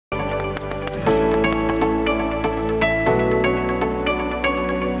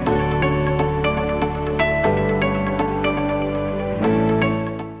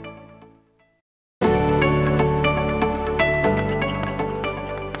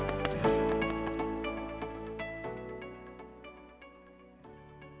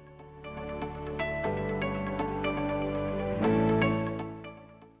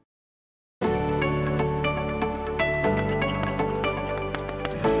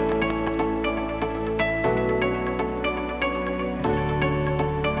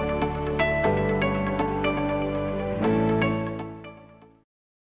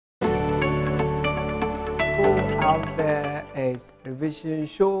SHS revision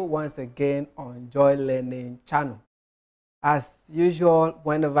show once again on Joy Learning channel. As usual,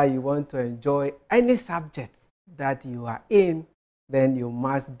 whenever you want to enjoy any subject that you are in, then you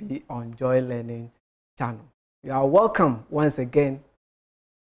must be on Joy Learning channel. You are welcome once again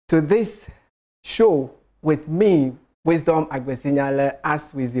to this show with me, Wisdom Agbesinyale,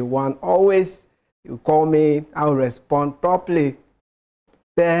 as with the one always. You call me, I'll respond properly.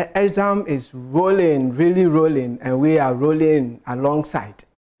 The exam is rolling, really rolling, and we are rolling alongside.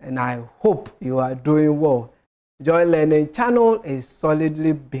 And I hope you are doing well. Joy Learning channel is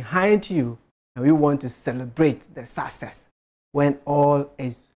solidly behind you, and we want to celebrate the success when all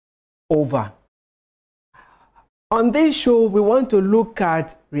is over. On this show, we want to look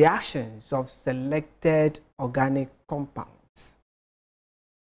at reactions of selected organic compounds.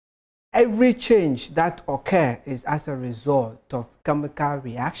 Every change that occurs is as a result of chemical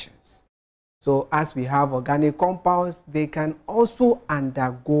reactions. So as we have organic compounds, they can also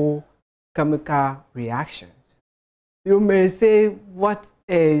undergo chemical reactions. You may say, what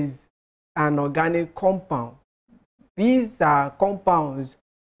is an organic compound? These are compounds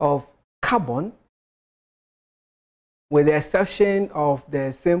of carbon, with the exception of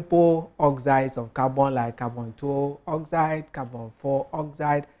the simple oxides of carbon like carbon 2 oxide, carbon 4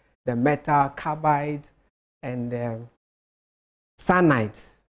 oxide, the metal carbides, and the cyanides.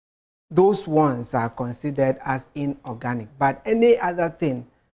 Those ones are considered as inorganic. But any other thing,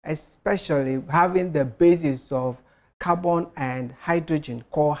 especially having the basis of carbon and hydrogen,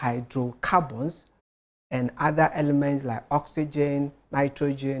 called hydrocarbons, and other elements like oxygen,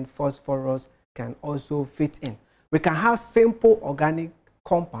 nitrogen, phosphorus can also fit in. We can have simple organic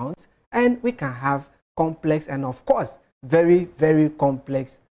compounds, and we can have complex and, of course, very, very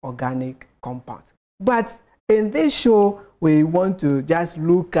complex organic compounds. But in this show, we want to just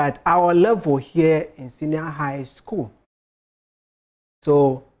look at our level here in senior high school.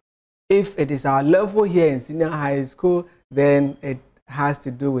 So if it is our level here in senior high school, then it has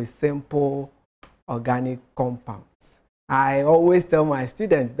to do with simple organic compounds. I always tell my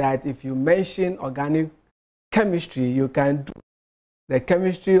students that if you mention organic chemistry, you can do the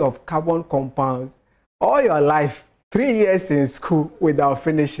chemistry of carbon compounds all your life, 3 years in school without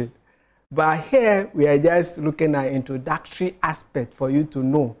finishing. But here we are just looking at introductory aspect for you to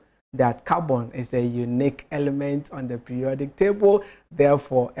know that carbon is a unique element on the periodic table.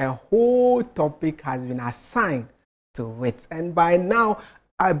 Therefore, a whole topic has been assigned to it. And by now,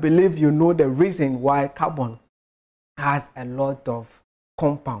 I believe you know the reason why carbon has a lot of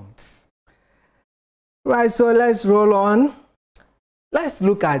compounds. Right, so let's roll on. Let's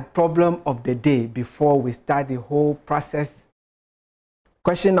look at problem of the day before we start the whole process.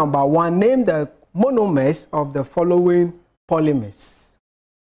 Question number 1, name the monomers of the following polymers.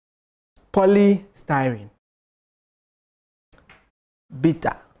 Polystyrene,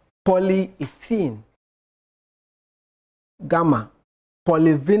 beta, polyethylene, gamma,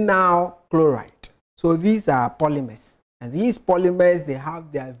 polyvinyl chloride. So these are polymers. And these polymers, they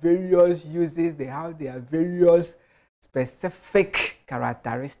have their various uses, they have their various specific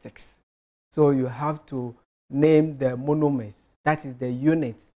characteristics. So you have to name the monomers, that is the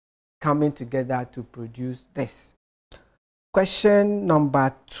units coming together to produce this. Question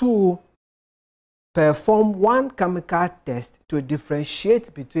number 2, perform one chemical test to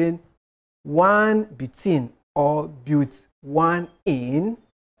differentiate between 1-butene or but-1-ene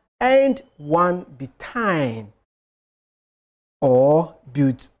and 1-butene or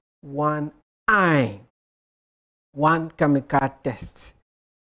but-1-ine. One chemical test.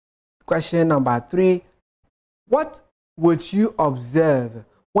 Question number 3, what would you observe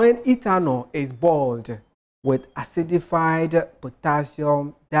when ethanol is boiled with acidified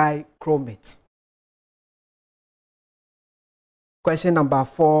potassium dichromate? Question number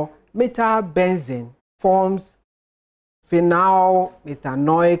 4, methyl benzene forms phenyl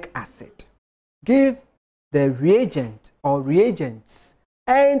methanoic acid. Give the reagent or reagents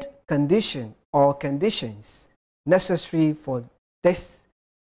and condition or conditions necessary for this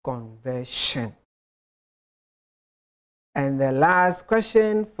conversion. And the last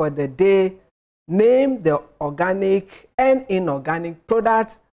question for the day, name the organic and inorganic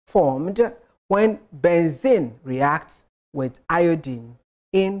products formed when benzene reacts with iodine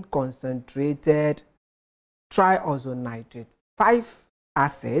in concentrated triazonitrate 5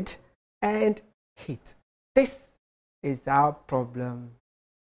 acid and heat. This is our problem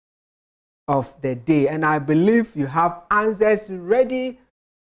of the day, and I believe you have answers ready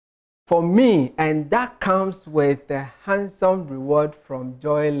for me, and that comes with a handsome reward from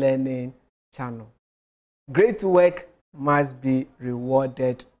Joy Learning channel. Great work must be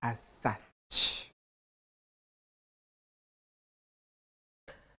rewarded as such.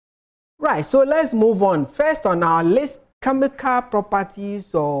 Right, so let's move on. First on our list, chemical properties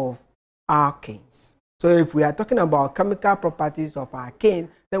of alkanes. So if we are talking about chemical properties of alkane,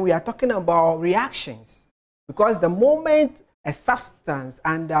 then we are talking about reactions. Because the moment a substance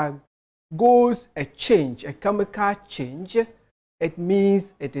undergoes a change, a chemical change, it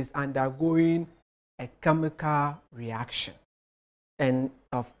means it is undergoing a chemical reaction. And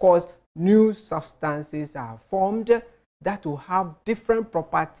of course, new substances are formed that will have different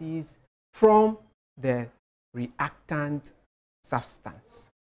properties from the reactant substance.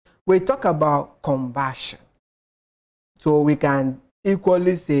 We talk about combustion. So we can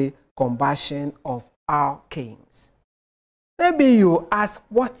equally say combustion of alkanes. Maybe you ask,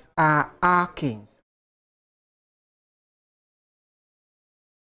 what are alkanes?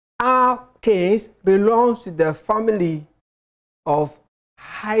 Alkanes belongs to the family of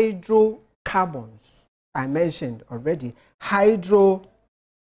hydrocarbons. I mentioned already, hydrocarbon.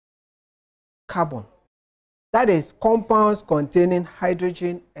 That is compounds containing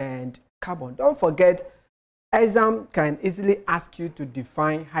hydrogen and carbon. Don't forget, exam can easily ask you to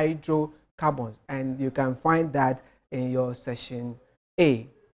define hydrocarbons, and you can find that in your session A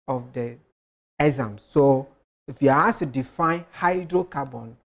of the exam. So if you are asked to define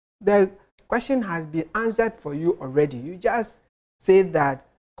hydrocarbon, the question has been answered for you already. You just say that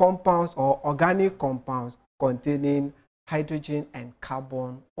compounds or organic compounds containing hydrogen and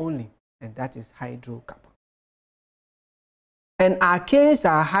carbon only, and that is hydrocarbon. And alkanes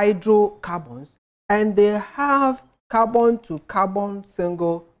are hydrocarbons, and they have carbon-to-carbon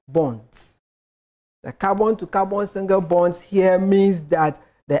single bonds. The carbon-to-carbon single bonds here means that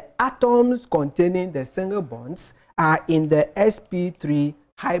the atoms containing the single bonds are in the sp3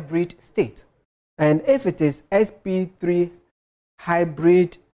 hybrid state. And if it is sp3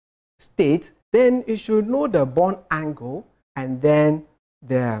 hybrid state, then you should know the bond angle and then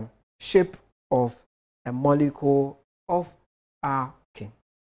the shape of a molecule of alkane.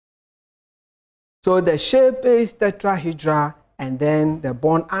 So the shape is tetrahedral, and then the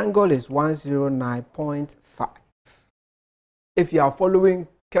bond angle is 109.5. If you are following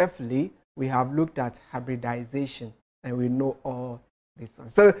carefully, we have looked at hybridization and we know all this one.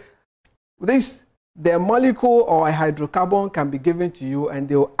 So the molecule or a hydrocarbon can be given to you, and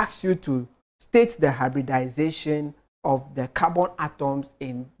they will ask you to state the hybridization of the carbon atoms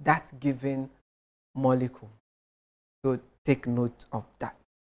in that given molecule. So take note of that.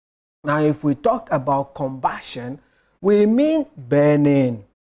 Now, if we talk about combustion, we mean burning.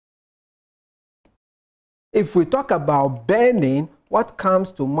 If we talk about burning, what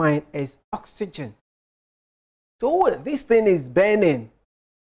comes to mind is oxygen. So this thing is burning.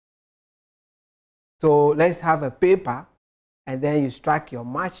 So let's have a paper, and then you strike your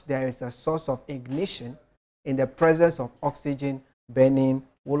match. There is a source of ignition. In the presence of oxygen, burning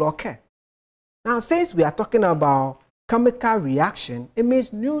will occur. Now, since we are talking about chemical reaction, it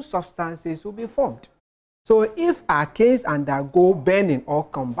means new substances will be formed. So if alkanes undergo burning or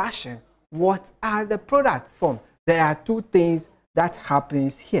combustion, what are the products formed? There are two things that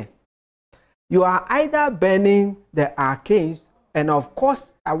happens here. You are either burning the alkanes, and of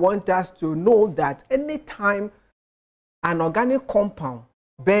course, I want us to know that anytime an organic compound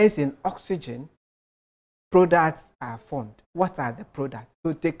burns in oxygen, products are formed. What are the products?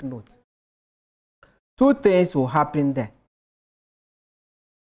 So take note. Two things will happen there.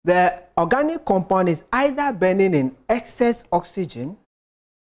 The organic compound is either burning in excess oxygen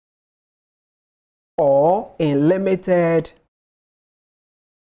or in limited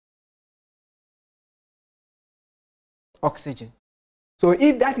oxygen. So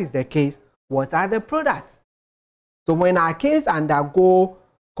if that is the case, what are the products? So when alkanes undergo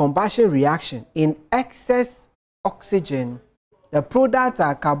combustion reaction in excess oxygen, the products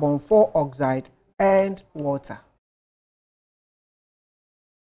are carbon 4 oxide and water.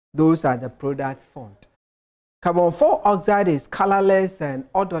 Those are the products formed. Carbon 4 oxide is colorless and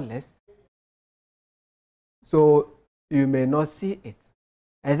odorless, so you may not see it.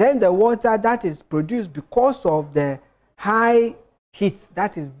 And then the water that is produced because of the high heat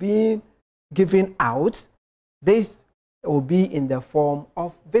that is being given out, this will be in the form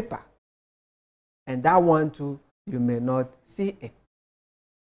of vapor. And that one too, you may not see it.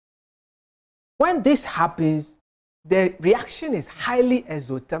 When this happens, the reaction is highly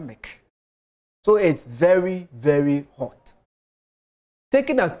exothermic. So it's very, very hot.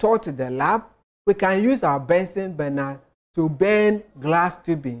 Taking a tour to the lab, we can use our Bunsen burner to burn glass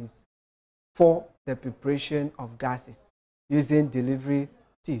tubings for the preparation of gases using delivery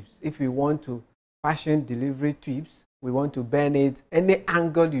tubes. If we want to fashion delivery tubes, we want to burn it any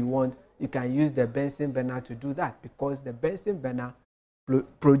angle you want, you can use the Bunsen burner to do that, because the Bunsen burner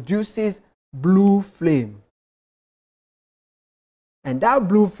produces blue flame. And that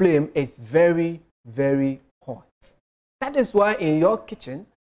blue flame is very, very hot. That is why in your kitchen,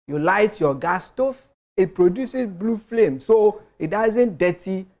 you light your gas stove, it produces blue flame, so it doesn't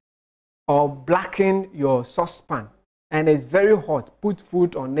dirty or blacken your saucepan. And it's very hot. Put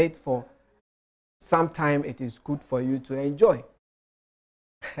food on it for some time, it is good for you to enjoy.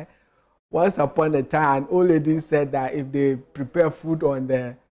 Once upon a time, an old lady said that if they prepare food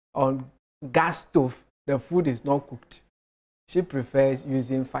on gas stove, the food is not cooked. She prefers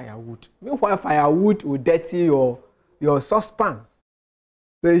using firewood. Meanwhile, firewood will dirty your saucepans.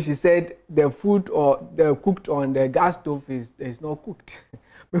 So she said the food or the cooked on the gas stove is not cooked.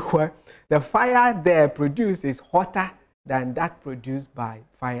 Meanwhile, the fire there produced is hotter than that produced by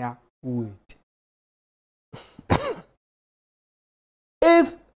firewood.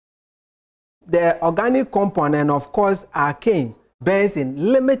 If the organic compound, and of course alkanes, burns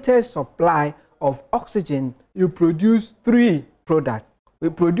in limited supply of oxygen, you produce three products. We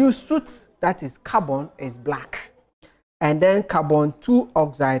produce soot, that is carbon, is black, and then carbon 2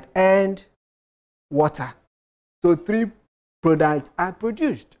 oxide and water. So three products are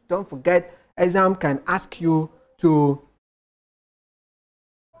produced. Don't forget, exam can ask you to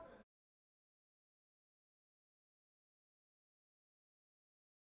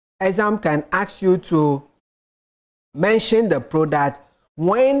mention the product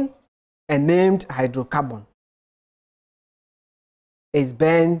when a named hydrocarbon is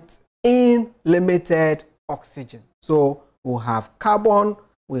burnt in limited oxygen. So we'll have carbon,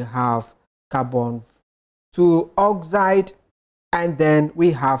 we have carbon 2 oxide, and then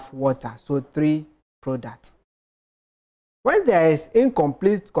we have water. So three products. When there is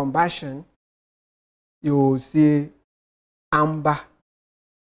incomplete combustion, you will see amber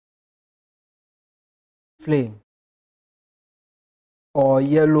flame or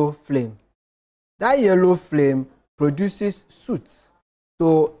yellow flame. That yellow flame produces soot.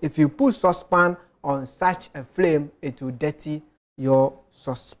 So if you put saucepan on such a flame, it will dirty your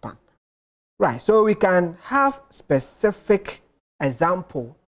saucepan. Right, so we can have specific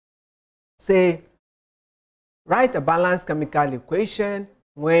example. Say, write a balanced chemical equation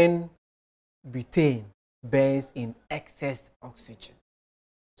when butane burns in excess oxygen.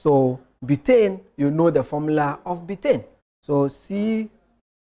 So butane, you know the formula of butane. So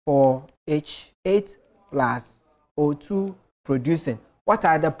C4H8 plus O2 producing. What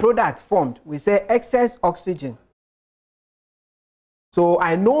are the products formed? We say excess oxygen. So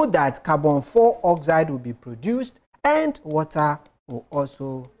I know that carbon 4 oxide will be produced and water will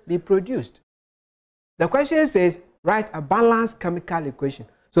also be produced. The question says, write a balanced chemical equation.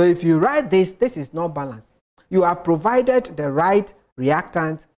 So if you write this, this is not balanced. You have provided the right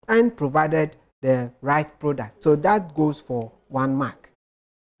reactant and provided the right product. So that goes for 1 mark.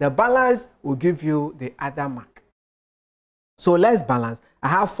 The balance will give you the other mark. So let's balance. I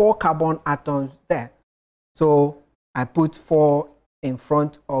have 4 carbon atoms there. So I put 4 in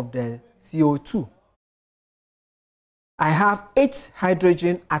front of the CO2. I have 8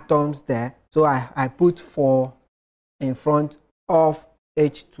 hydrogen atoms there. So I put 4 in front of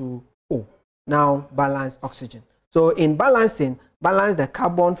H2O. Now balance oxygen. So in balancing, balance the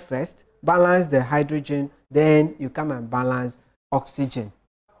carbon first, balance the hydrogen, then you come and balance oxygen.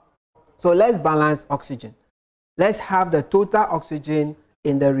 So let's balance oxygen. Let's have the total oxygen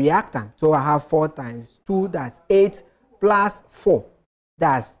in the reactant. So I have 4 times 2, that's 8, plus 4,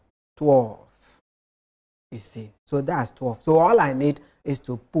 that's 12. You see, so that's 12. So all I need is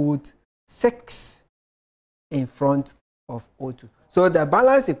to put 6 in front of O2. So the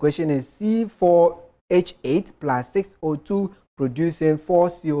balance equation is C4H8 plus 6O2 producing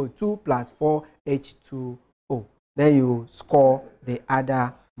 4CO2 plus 4H2O. Then you score the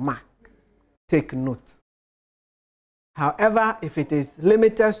other mark. Take note. However, if it is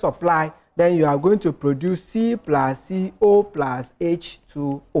limited supply, then you are going to produce C plus CO plus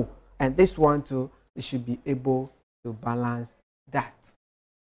H2O. And this one too, you should be able to balance that.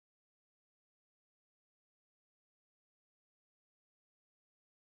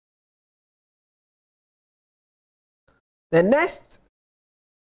 The next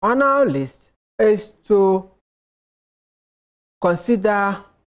on our list is to consider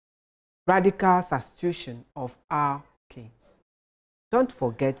radical substitution of alkanes. Don't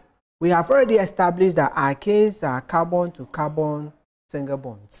forget, we have already established that alkanes are carbon to carbon single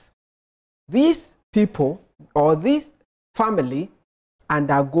bonds. These people or this family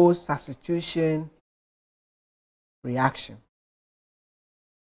undergoes substitution reaction.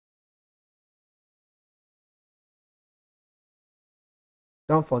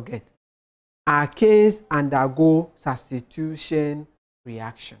 Don't forget, alkanes undergo substitution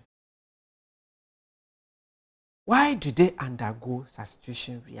reaction. Why do they undergo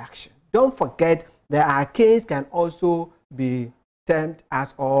substitution reaction? Don't forget the alkanes can also be termed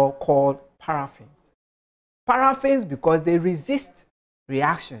as or called paraffins. Paraffins because they resist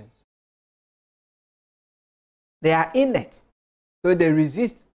reactions. They are inert, so they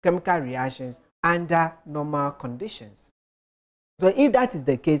resist chemical reactions under normal conditions. So if that is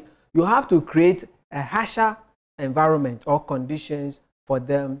the case, you have to create a harsher environment or conditions for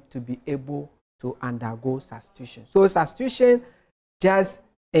them to be able to undergo substitution. So substitution just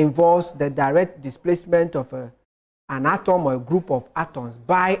involves the direct displacement of an atom or a group of atoms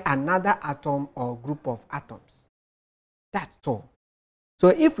by another atom or group of atoms. That's all. So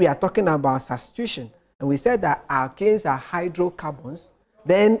if we are talking about substitution, and we said that alkanes are hydrocarbons,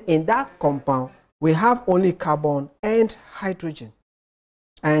 then in that compound, we have only carbon and hydrogen.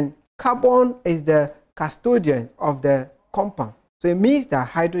 And carbon is the custodian of the compound. So it means that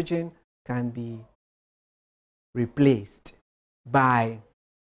hydrogen can be replaced by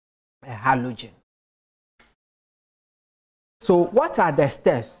a halogen. So what are the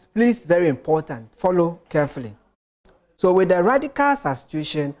steps? Please, very important, follow carefully. So with the radical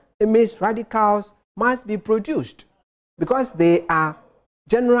substitution, it means radicals must be produced because they are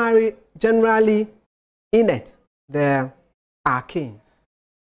generally inert, the alkanes.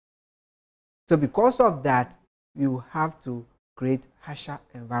 So because of that, you have to create harsher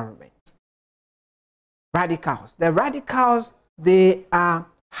environment. Radicals. The radicals, they are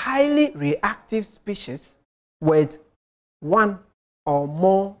highly reactive species with one or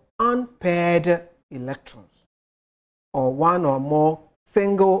more unpaired electrons or one or more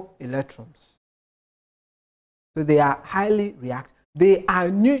single electrons. So they are highly reactive. They are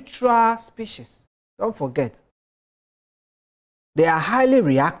neutral species. Don't forget. They are highly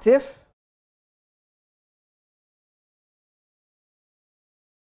reactive.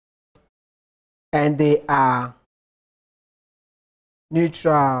 And they are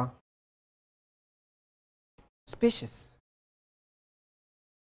neutral species.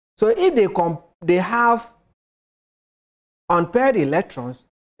 So if they have unpaired electrons,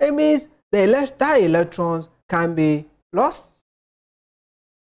 it means that electrons can be lost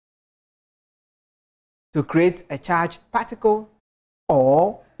to create a charged particle,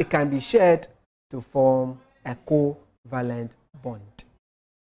 or it can be shared to form a covalent bond.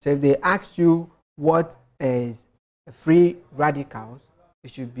 So if they ask you what is free radicals, you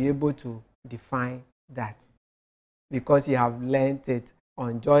should be able to define that because you have learned it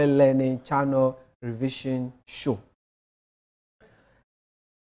on Joy Learning channel revision show.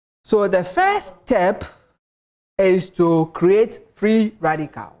 So the first step is to create free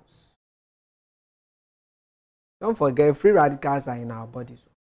radicals. Don't forget, free radicals are in our bodies.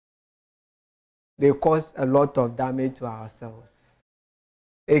 They cause a lot of damage to our cells.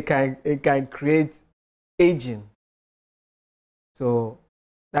 It can create aging. So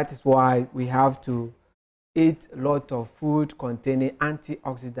that is why we have to eat a lot of food containing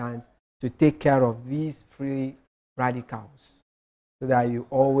antioxidants to take care of these free radicals so that you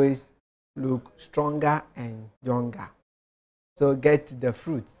always look stronger and younger. So get to the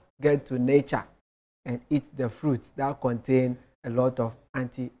fruits, get to nature and eat the fruits that contain a lot of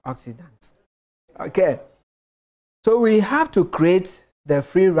antioxidants. Okay, so we have to create the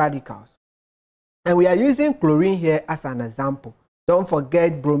free radicals. And we are using chlorine here as an example. Don't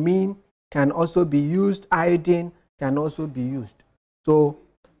forget bromine can also be used, iodine can also be used. So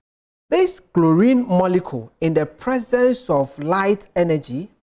this chlorine molecule in the presence of light energy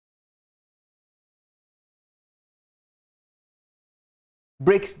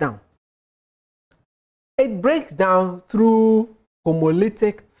breaks down. It breaks down through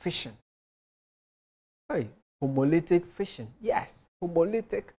homolytic fission. Hey, homolytic fission. Yes,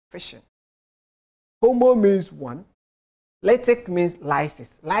 homolytic fission. Homo means one. Lytic means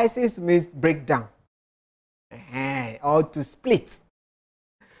lysis. Lysis means breakdown. Or to split.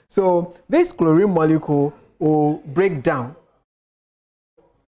 So this chlorine molecule will break down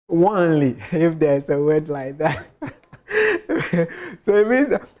only, if there's a word like that. So it means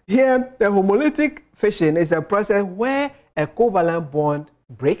here the homolytic fission is a process where a covalent bond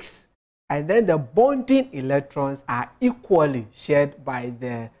breaks and then the bonding electrons are equally shared by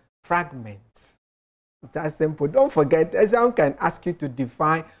the fragments. It's that simple. Don't forget, exam can ask you to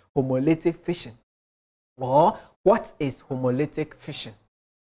define homolytic fission. Or what is homolytic fission?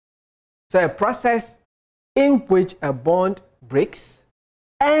 So a process in which a bond breaks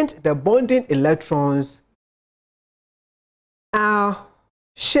and the bonding electrons are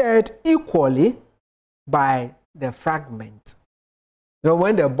shared equally by the fragment. So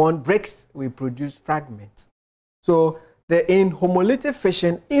when the bond breaks, we produce fragments. So in homolytic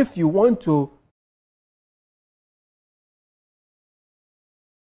fission, if you want to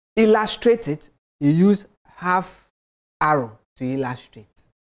illustrate it, you use half arrow to illustrate.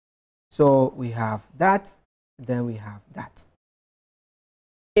 So we have that, then we have that.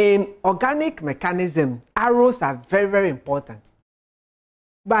 In organic mechanism, arrows are very, very important.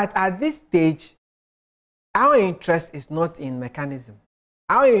 But at this stage, our interest is not in mechanism.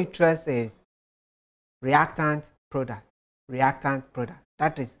 Our interest is reactant product, reactant product.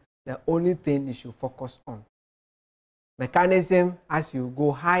 That is the only thing you should focus on. Mechanism, as you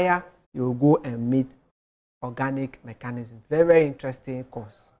go higher, you will go and meet organic mechanism. Very, very interesting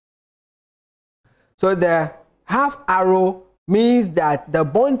course. So the half arrow means that the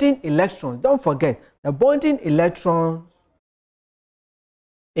bonding electrons, don't forget, the bonding electrons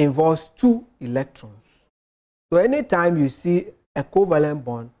involves 2 electrons. So anytime you see a covalent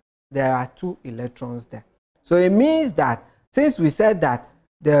bond, there are 2 electrons there. So it means that since we said that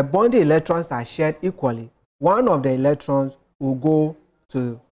the bonding electrons are shared equally, one of the electrons will go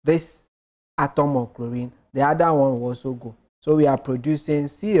to this atom of chlorine, the other one will also go. So we are producing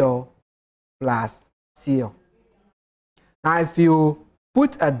Cl plus Cl. Now if you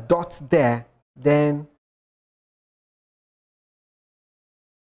put a dot there, then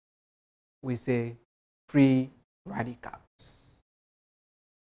we say free radicals.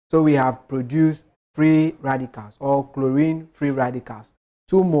 So we have produced free radicals, or chlorine free radicals,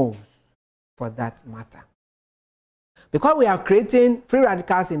 2 moles for that matter. Because we are creating free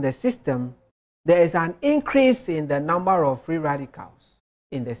radicals in the system, there is an increase in the number of free radicals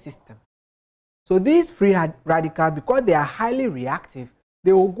in the system. So these free radicals, because they are highly reactive,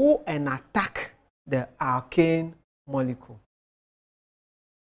 they will go and attack the alkane molecule.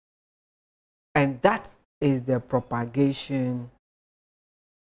 And that is the propagation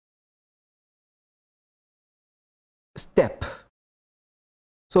step.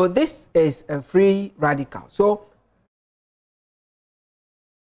 So this is a free radical. So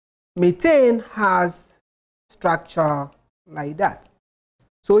methane has structure like that.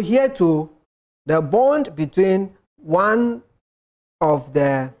 So here too, the bond between one of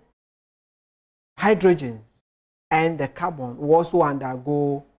the hydrogens and the carbon will also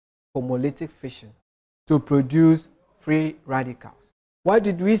undergo homolytic fission to produce free radicals. What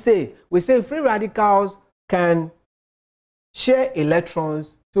did we say? We say free radicals can share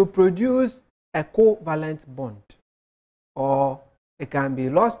electrons to produce a covalent bond, or it can be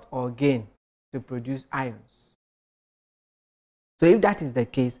lost or gained to produce ions. So if that is the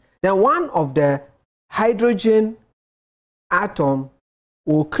case, then one of the hydrogen atom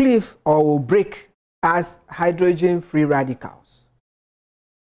will cleave or will break as hydrogen free radicals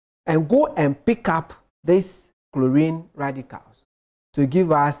and go and pick up these chlorine radicals to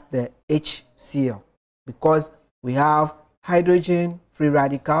give us the HCl, because we have hydrogen free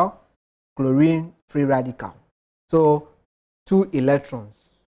radical, chlorine free radical. So 2 electrons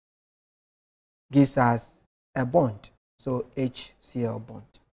gives us a bond, so HCl bond.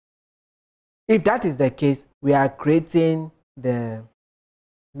 If that is the case, we are creating the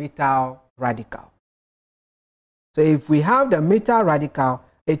metal radical. So if we have the metal radical,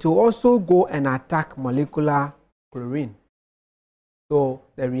 it will also go and attack molecular chlorine. So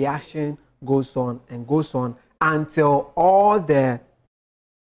the reaction goes on and goes on until all the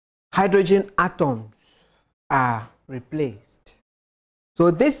hydrogen atoms are replaced. So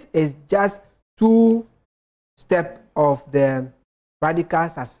this is just 2 steps of the radical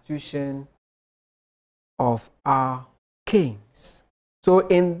substitution of alkanes. So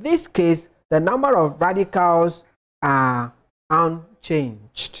in this case, the number of radicals are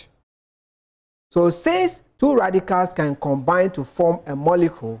unchanged. So since 2 radicals can combine to form a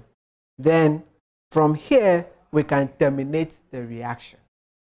molecule, then from here we can terminate the reaction.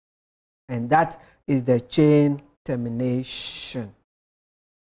 And that is the chain termination.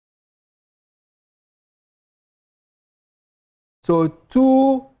 So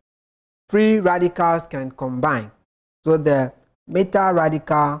 2 free radicals can combine. So the metal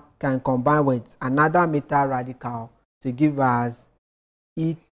radical can combine with another metal radical to give us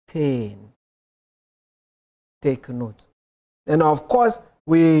ethane. Take note. And of course,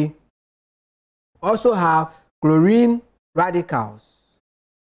 we also have chlorine radicals.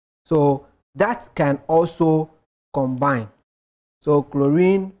 So that can also combine. So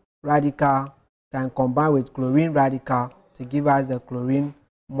chlorine radical can combine with chlorine radical to give us the chlorine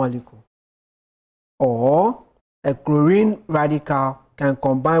molecule. Or a chlorine radical can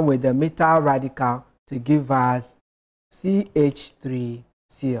combine with the metal radical to give us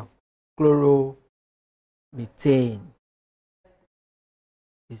CH3Cl, chloromethane.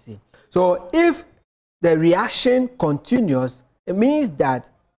 You see. So if the reaction continues, it means that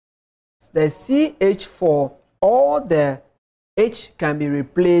the CH4, all the H can be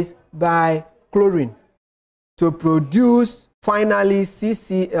replaced by chlorine to produce finally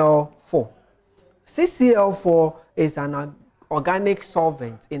CCl4. CCl4 is an organic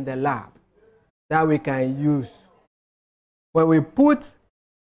solvent in the lab that we can use. When we put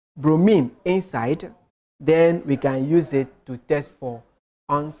bromine inside, then we can use it to test for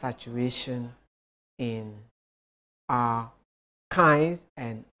unsaturation in alkynes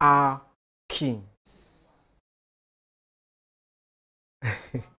and alkenes.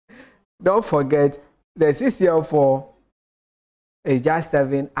 Don't forget, the CCl4 is just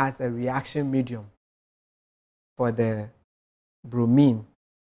serving as a reaction medium for the bromine.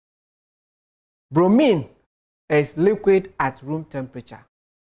 Bromine is liquid at room temperature.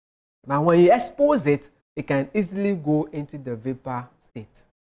 But when you expose it, it can easily go into the vapor state.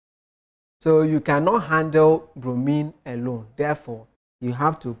 So you cannot handle bromine alone. Therefore, you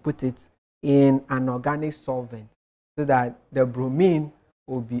have to put it in an organic solvent so that the bromine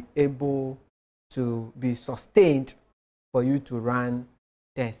will be able to be sustained for you to run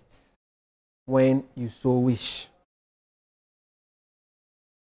tests when you so wish.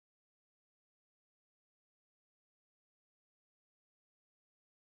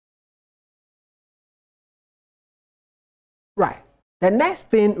 Right. The next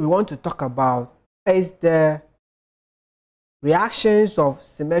thing we want to talk about is the reactions of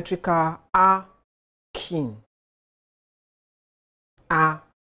symmetrical alkene.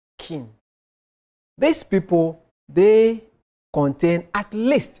 Alkene. These people, they contain at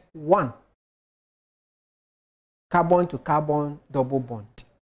least one carbon-to-carbon double bond.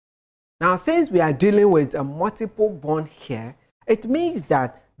 Now, since we are dealing with a multiple bond here, it means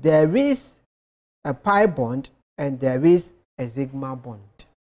that there is a pi bond and there is a sigma bond.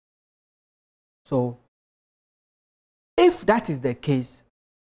 So, if that is the case,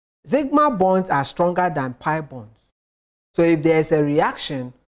 sigma bonds are stronger than pi bonds. So, if there is a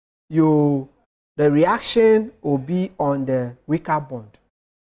reaction, the reaction will be on the weaker bond.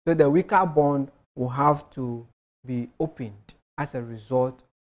 So, the weaker bond will have to be opened as a result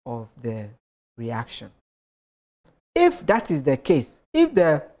of the reaction. If that is the case, if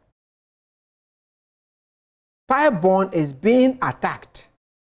the pi bond is being attacked,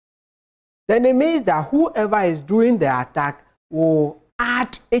 then it means that whoever is doing the attack will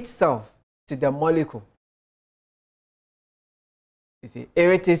add itself to the molecule. You see, if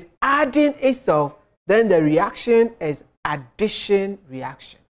it is adding itself, then the reaction is addition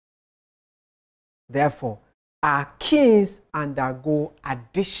reaction. Therefore, alkenes undergo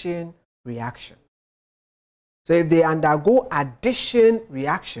addition reaction. So if they undergo addition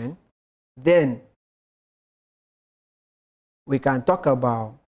reaction, then we can talk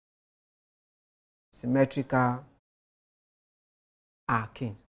about symmetrical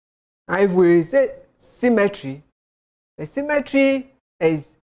alkenes. Now, if we say symmetry, the symmetry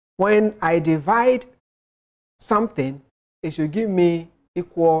is when I divide something, it should give me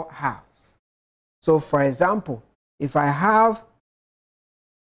equal halves. So, for example, if I have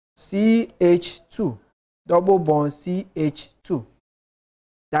CH2, double bond CH2,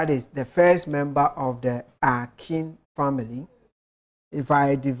 that is the first member of the alkene family. If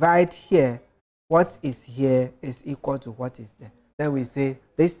I divide here, what is here is equal to what is there. Then we say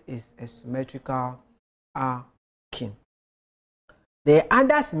this is a symmetrical alkene. The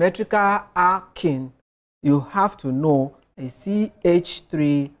other symmetrical alkene you have to know is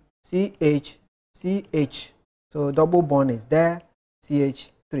CH3, CH, CH. So double bond is there,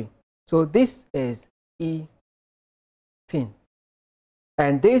 CH3. So this is ethene.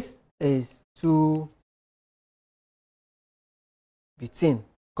 And this is 2-butene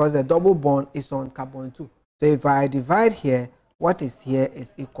because the double bond is on carbon 2. So if I divide here, what is here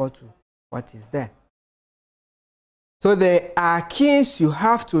is equal to what is there. So the alkenes you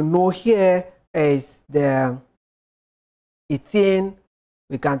have to know here is the ethene.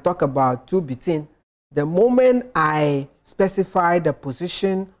 We can talk about 2-butene. The moment I specify the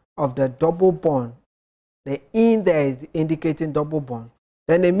position of the double bond, the in there is indicating double bond,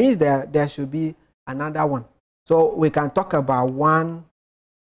 then it means that there should be another one. So we can talk about 1-butene.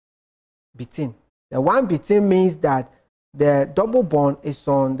 The 1-butene means that the double bond is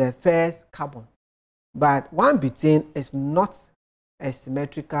on the first carbon, but 1-butene is not a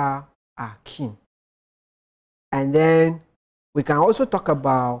symmetrical alkene. And then we can also talk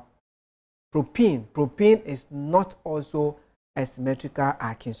about propene. Propene is not also a symmetrical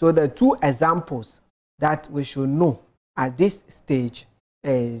alkene. So the two examples that we should know at this stage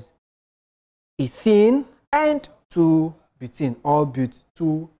is ethene and 2-butene, or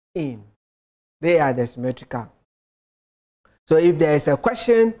but2-ene. They are the symmetrical. So if there is a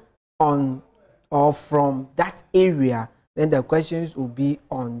question on or from that area, then the questions will be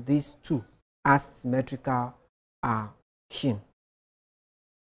on these two as symmetrical alkene.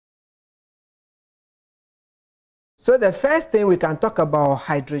 So the first thing we can talk about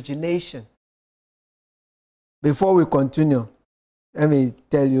hydrogenation. Before we continue, let me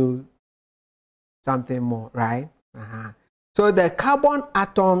tell you something more, right? So the carbon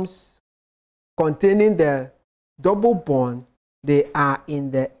atoms containing the double bond, they are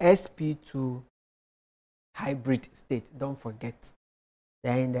in the sp2 hybrid state. Don't forget,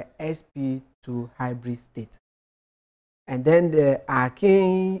 they're in the sp2 hybrid state. And then the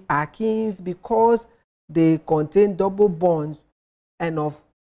alkenes, because they contain double bonds, and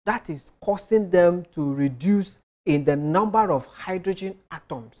that is causing them to reduce in the number of hydrogen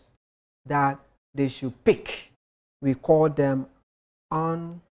atoms that they should pick. We call them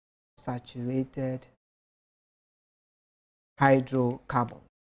unsaturated hydrocarbon.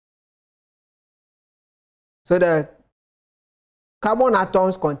 So the carbon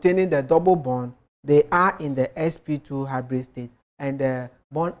atoms containing the double bond, they are in the sp2 hybrid state, and the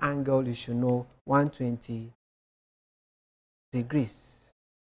bond angle, you should know, 120 degrees.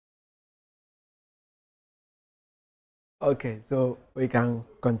 Okay, so we can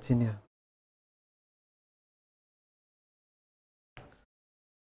continue.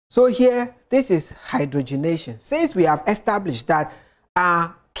 So here, this is hydrogenation. Since we have established that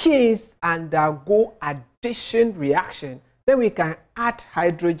alkenes undergo addition reaction, then we can add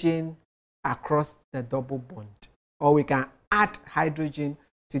hydrogen across the double bond, or we can add hydrogen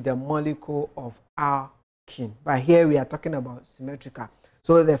to the molecule of alkene. But here we are talking about symmetrical.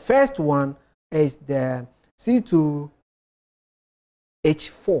 So the first one is the C2H4.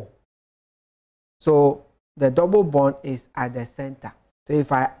 So the double bond is at the center. So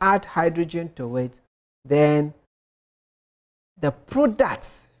if I add hydrogen to it, then the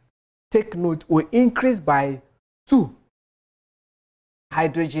product, take note, will increase by 2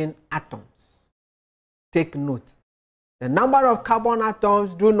 hydrogen atoms. Take note. The number of carbon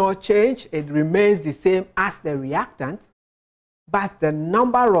atoms do not change. It remains the same as the reactant, but the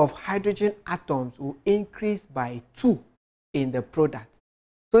number of hydrogen atoms will increase by 2 in the product.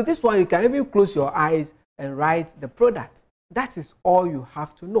 So this one, you can even close your eyes and write the product. That is all you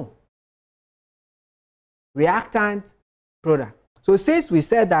have to know. Reactant, product. So since we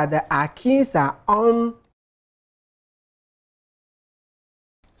said that the alkenes are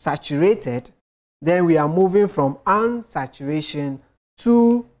unsaturated, then we are moving from unsaturation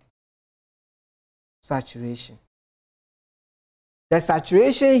to saturation. The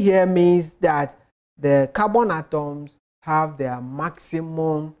saturation here means that the carbon atoms have their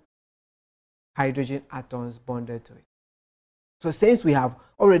maximum hydrogen atoms bonded to it. So since we have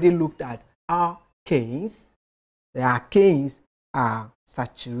already looked at alkanes, the alkanes are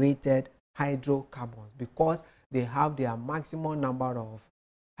saturated hydrocarbons because they have their maximum number of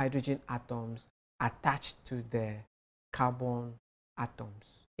hydrogen atoms attached to the carbon atoms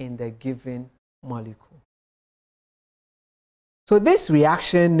in the given molecule. So this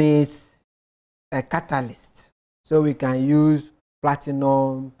reaction needs a catalyst. So we can use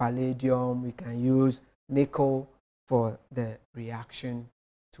platinum, palladium, we can use nickel for the reaction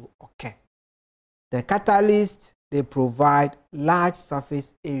to occur. The catalyst, they provide large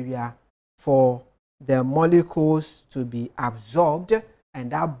surface area for the molecules to be absorbed,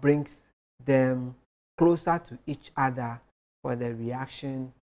 and that brings them closer to each other for the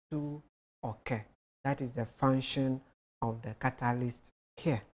reaction to occur. That is the function of the catalyst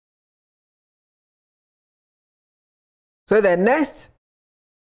here. So the next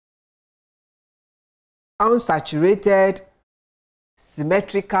unsaturated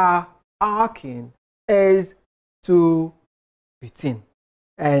symmetrical alkene is 2-butene,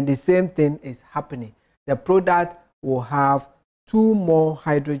 and the same thing is happening. The product will have 2 more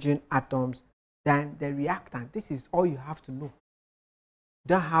hydrogen atoms than the reactant. This is all you have to know. You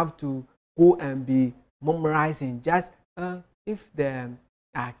don't have to go and be memorizing. Just if the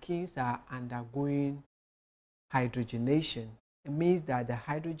alkenes are undergoing hydrogenation, it means that the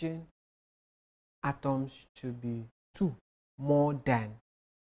hydrogen atoms should be 2 more than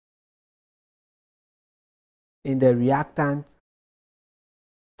in the reactant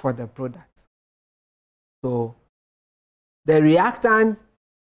for the product. So the reactant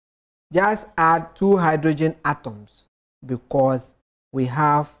just add 2 hydrogen atoms because we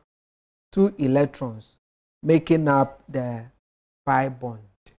have 2 electrons making up the pi bond.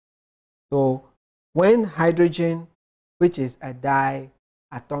 So when hydrogen, which is a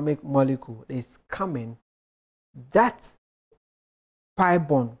diatomic molecule, is coming, that pi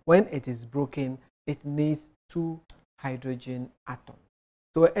bond, when it is broken, it needs 2 hydrogen atoms.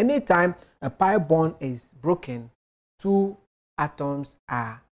 So anytime a pi bond is broken, 2 atoms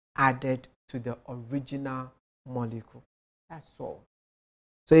are added to the original molecule. That's all.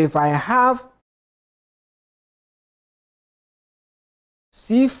 So if I have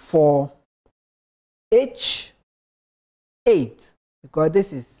C4H8, because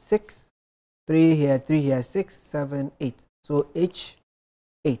this is 6, 3 here, 3 here, 6, 7, 8. So H8.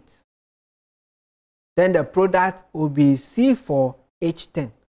 Then the product will be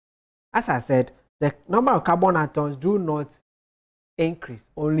C4H10. As I said, the number of carbon atoms do not increase,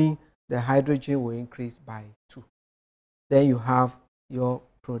 only the hydrogen will increase by 2. Then you have your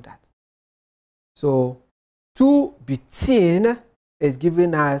product. So 2-butene is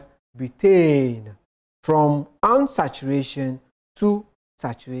giving us butane, from unsaturation to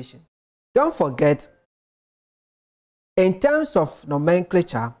saturation. Don't forget, in terms of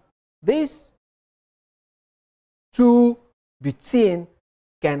nomenclature, this 2-butene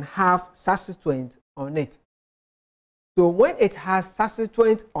can have substituent on it. So when it has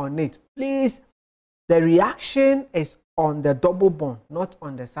substituent on it, please, the reaction is on the double bond, not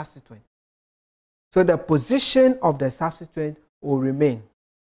on the substituent. So the position of the substituent will remain.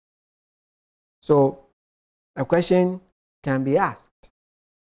 So a question can be asked.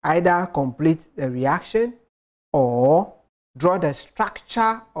 Either complete the reaction or draw the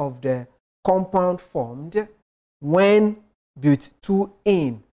structure of the compound formed when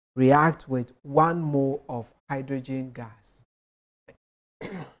but2-ene react with 1 mole of hydrogen gas.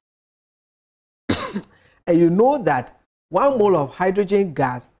 And you know that 1 mole of hydrogen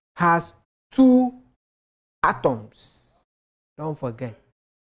gas has 2 atoms. Don't forget,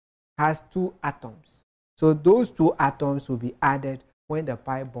 has 2 atoms. So those 2 atoms will be added when the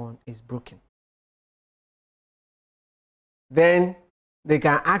pi bond is broken. Then they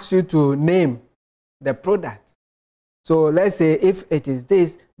can ask you to name the product. So let's say if it is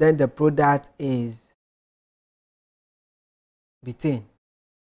this, then the product is butane.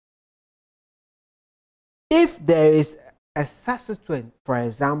 If there is a substituent, for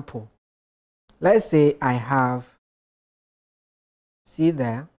example, let's say I have C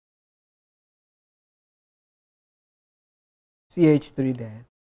there, CH3 there,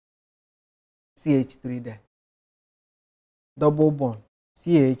 CH3 there, double bond,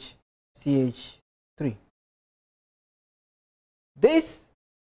 CH, CH3. This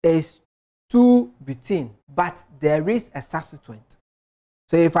is 2-butene, but there is a substituent.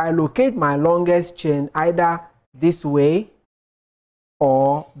 So if I locate my longest chain either this way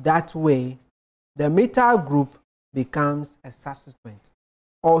or that way, the methyl group becomes a substituent,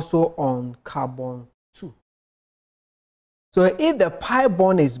 also on carbon 2. So if the pi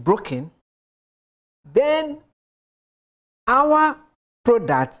bond is broken, then our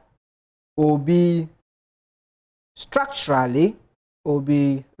product will be structurally will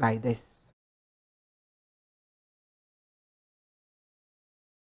be like this.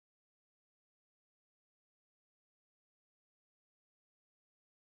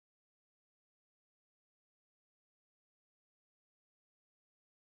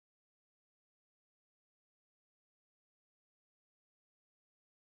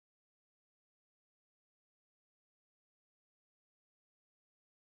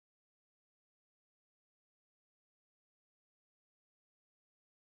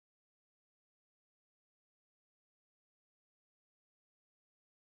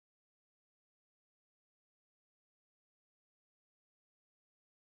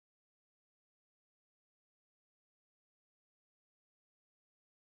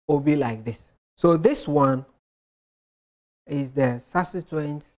 Will be like this. So this one is the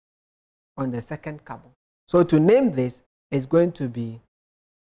substituent on the second carbon. So to name this is going to be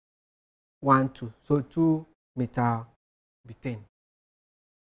 1, 2. So 2-methyl butane.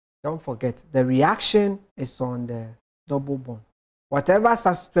 Don't forget, the reaction is on the double bond. Whatever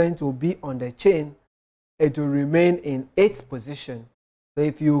substituent will be on the chain, it will remain in its position. So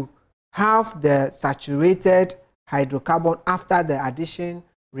if you have the saturated hydrocarbon after the addition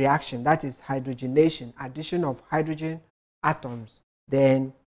reaction, that is hydrogenation, addition of hydrogen atoms,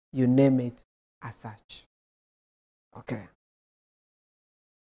 then you name it as such. Okay.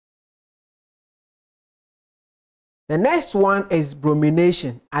 The next one is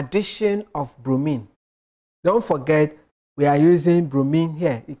bromination, addition of bromine. Don't forget, we are using bromine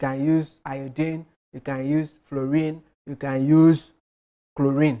here. You can use iodine, you can use fluorine, you can use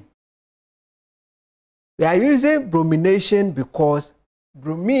chlorine. We are using bromination because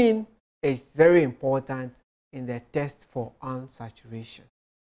bromine is very important in the test for unsaturation.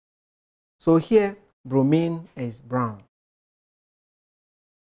 So here, bromine is brown.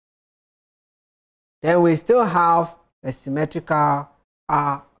 Then we still have a symmetrical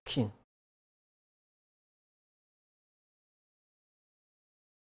alkene.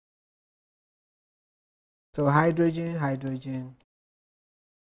 So hydrogen, hydrogen.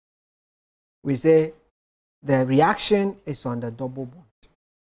 We say the reaction is on the double bond.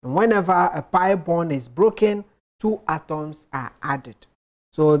 And whenever a pi bond is broken, 2 atoms are added.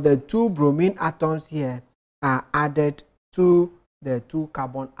 So the 2 bromine atoms here are added to the 2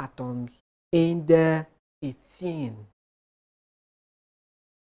 carbon atoms in the ethene.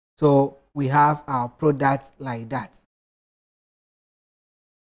 So we have our product like that.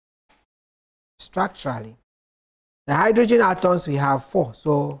 Structurally, the hydrogen atoms, we have 4.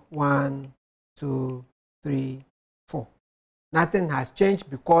 So 1, 2, 3, 4. Nothing has changed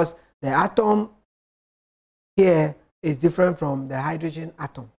because the atom here is different from the hydrogen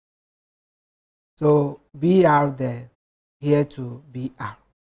atom. So Br there, here to Br.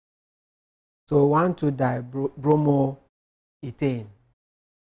 So 1,2-dibromoethane.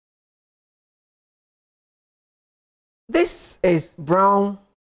 This is brown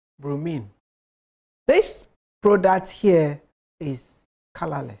bromine. This product here is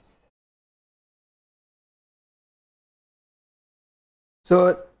colorless.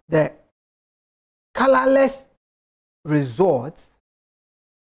 So the colorless result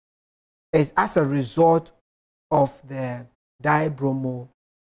is as a result of the dibromo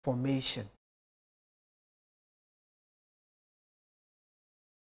formation.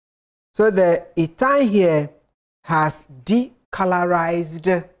 So the ethane here has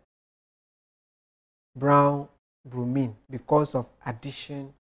decolorized brown bromine because of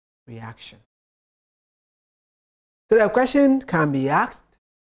addition reaction. So the question can be asked,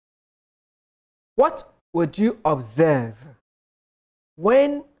 what would you observe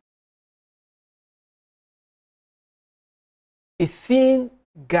when ethene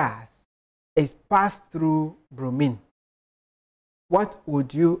gas is passed through bromine? What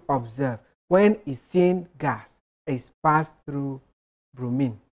would you observe when ethene gas is passed through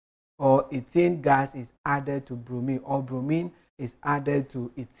bromine, or ethene gas is added to bromine, or bromine is added to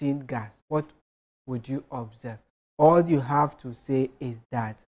ethene gas? What would you observe? All you have to say is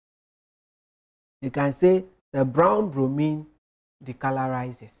that you can say the brown bromine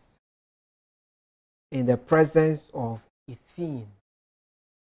decolorizes in the presence of ethene.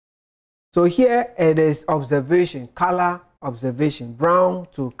 So here it is observation, color observation, brown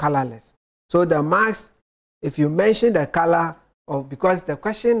to colorless. So the marks, if you mention the color of, because the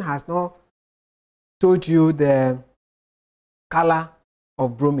question has not told you the color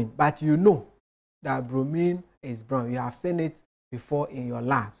of bromine, but you know that bromine is brown. You have seen it before in your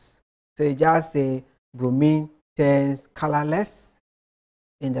labs. So you just say bromine turns colorless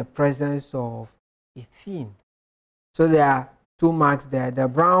in the presence of ethene. So there are 2 marks there, the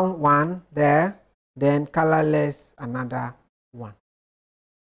brown one there, then colorless another one.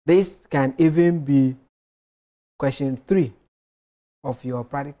 This can even be question 3 of your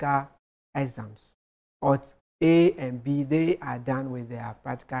practical exams. Ot A and B, they are done with their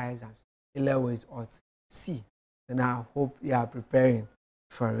practical exams. A-level is Ot C. And I hope you are preparing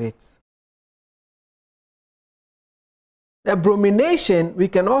for it. The bromination, we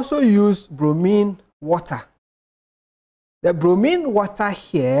can also use bromine water. The bromine water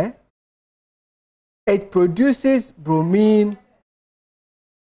here, it produces bromine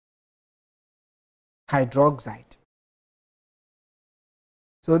hydroxide.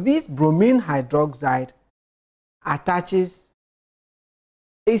 So this bromine hydroxide attaches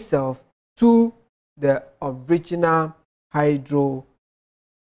itself to the original hydrocarbon,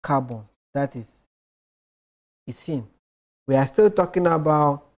 that is ethene. We are still talking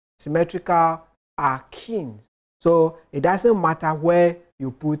about symmetrical alkenes. So it doesn't matter where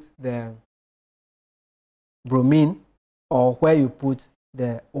you put the bromine or where you put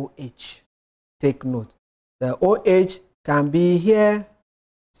the OH. Take note. The OH can be here,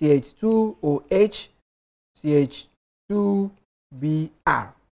 CH2OH,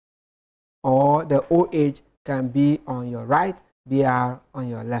 CH2Br. Or the OH can be on your right, Br on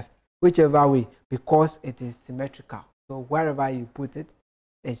your left. Whichever way, because it is symmetrical. So wherever you put it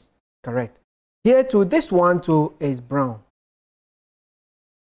is correct. Here too, this one too is brown.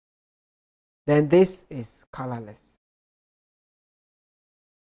 Then this is colorless.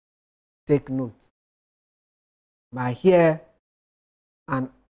 Take note. But here,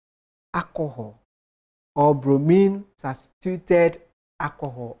 an alcohol or bromine substituted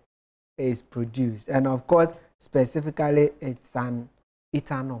alcohol is produced. And of course, specifically, it's an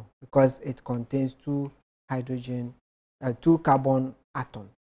ethanol because it contains 2 carbon atoms.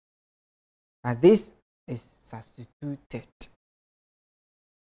 And this is substituted.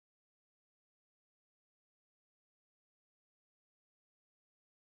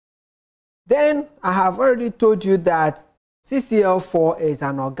 Then I have already told you that CCl4 is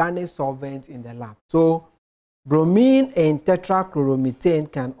an organic solvent in the lab. So bromine and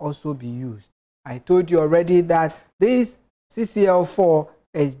tetrachloromethane can also be used. I told you already that this CCl4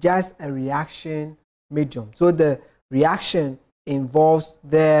 is just a reaction medium. So the reaction involves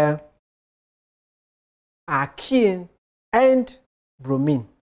the alkene and bromine.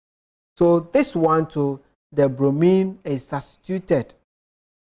 So this one too, the bromine is substituted.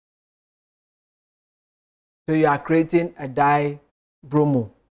 So you are creating a dibromo.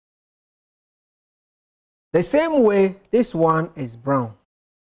 The same way, this one is brown,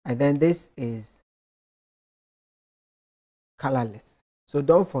 and then this is colorless. So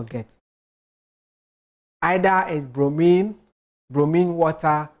don't forget, either is bromine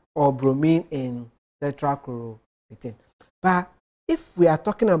water, or bromine in tetrachloromethane. But if we are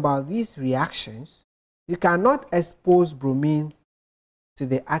talking about these reactions, you cannot expose bromine to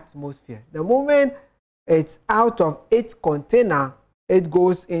the atmosphere. The moment it's out of its container, it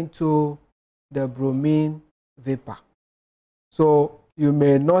goes into the bromine vapor. So you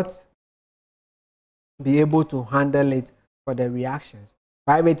may not be able to handle it for the reactions.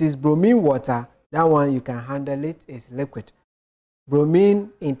 But if it is bromine water, that one you can handle it, it's liquid.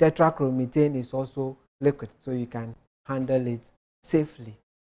 Bromine in tetrachloromethane is also liquid, so you can handle it safely.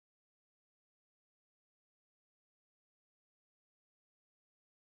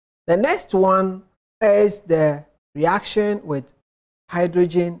 The next one is the reaction with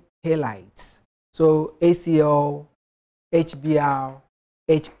hydrogen halides. So ACl, HBr,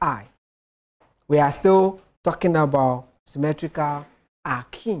 HI. We are still talking about symmetrical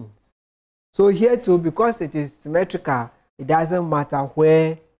alkenes. So here too, because it is symmetrical, it doesn't matter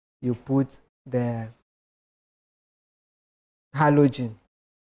where you put the halogen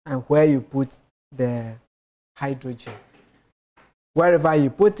and where you put the hydrogen. Wherever you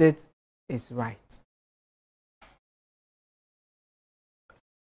put it is right.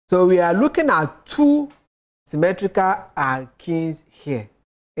 So we are looking at two symmetrical alkenes here.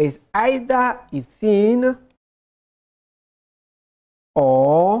 It's either ethene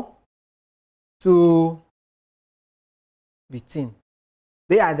or 2-butene.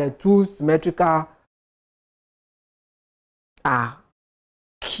 They are the two symmetrical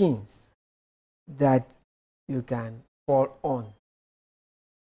alkenes that you can fall on.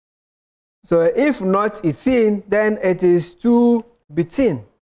 So if not ethene, then it is 2-butene.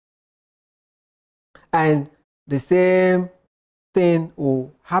 And the same thing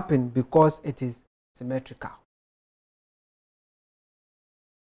will happen because it is symmetrical.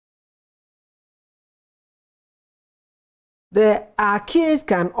 The alkenes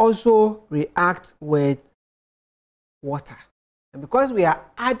can also react with water. And because we are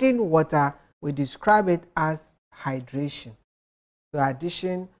adding water, we describe it as hydration, the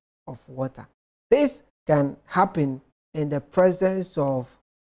addition of water. This can happen in the presence of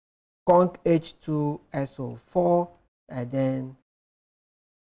conc H2SO4, and then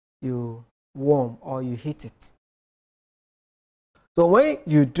you warm or you heat it. So when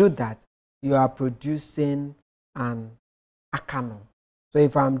you do that, you are producing an alkanol. So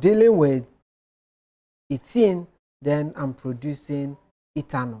if I'm dealing with ethene, then I'm producing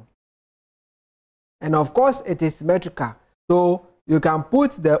ethanol. And of course, it is symmetrical. So you can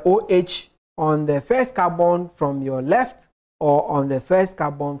put the OH on the first carbon from your left or on the first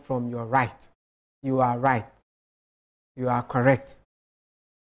carbon from your right. You are right. You are correct.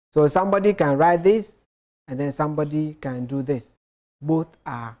 So somebody can write this, and then somebody can do this. Both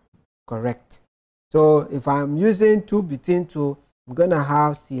are correct. So if I'm using 2-butene 2, I'm going to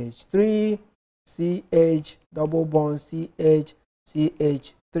have CH3, CH, double bond, CH,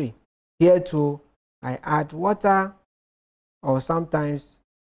 CH3. Here too, I add water, or sometimes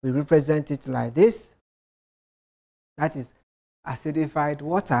we represent it like this. That is acidified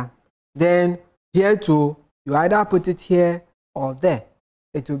water. Then here too, you either put it here or there.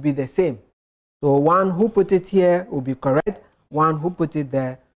 It will be the same. So one who put it here will be correct. One who put it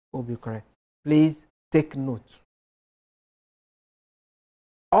there will be correct. Please take note.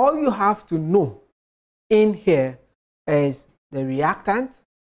 All you have to know in here is the reactant.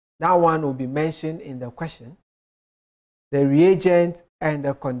 That one will be mentioned in the question. The reagent and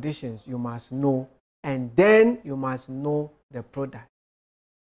the conditions you must know, and then you must know the product.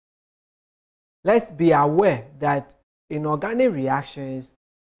 Let's be aware that in organic reactions,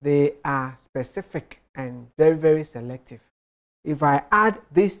 they are specific and very, very selective. If I add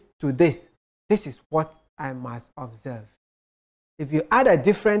this to this, this is what I must observe. If you add a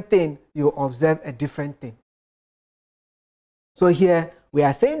different thing, you observe a different thing. So here we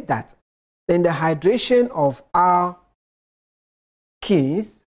are saying that in the hydration of our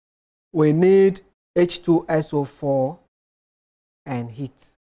alkenes, we need H2SO4 and heat.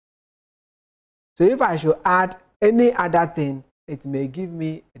 So if I should add any other thing, it may give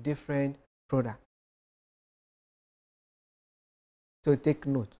me a different product. So take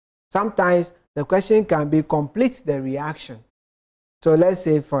note. Sometimes the question can be complete the reaction. So let's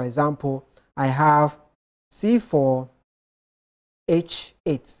say, for example, I have C4H8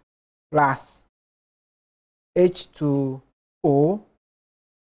 plus H2O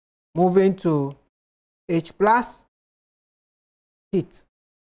moving to H plus heat.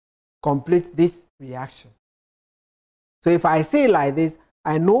 Complete this reaction. So if I say it like this,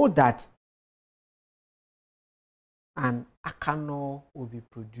 I know that an alkanol will be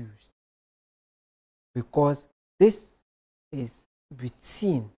produced because this is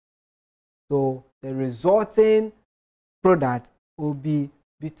butene. So the resulting product will be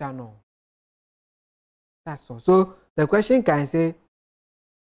butanol. That's all. So the question can say,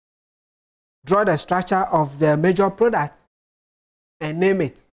 draw the structure of the major product and name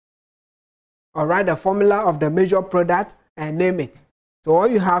it. Or write the formula of the major product and name it. So all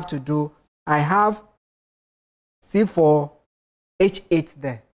you have to do, I have C4H8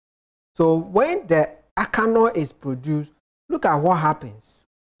 there. So when the alkanol is produced, look at what happens.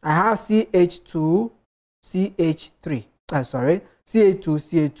 I have CH2, CH3. CH2,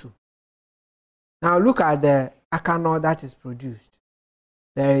 CH2. Now look at the alkanol that is produced.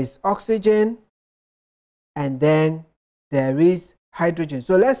 There is oxygen and then there is hydrogen.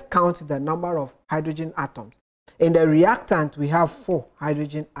 So let's count the number of hydrogen atoms. In the reactant, we have 4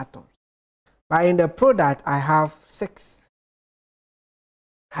 hydrogen atoms. But in the product, I have 6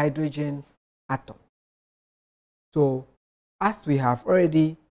 hydrogen atoms. So as we have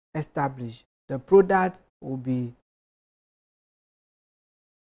already established, the product will be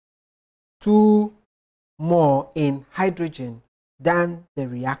 2 more in hydrogen than the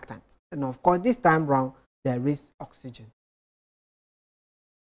reactant. And of course, this time round, there is oxygen.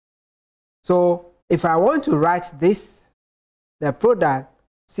 So if I want to write this, the product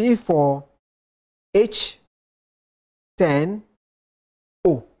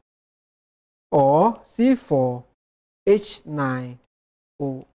C4H10O or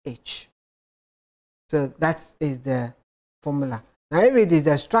C4H9OH. So that is the formula. Now if it is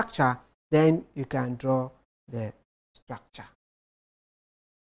a structure, then you can draw the structure.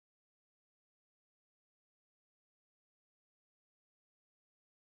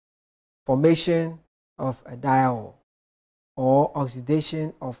 Formation of a diol or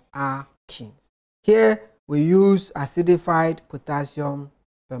oxidation of alkenes. Here we use acidified potassium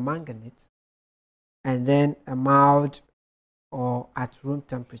permanganate and then a mild or at room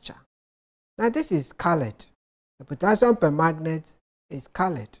temperature. Now this is colored. The potassium permanganate is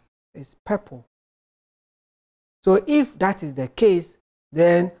colored, it's purple. So if that is the case,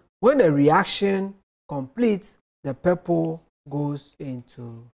 then when the reaction completes, the purple goes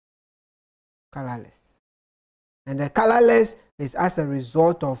into colorless. And the colorless is as a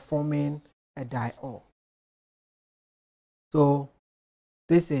result of forming a diol. So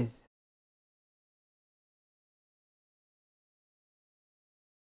this is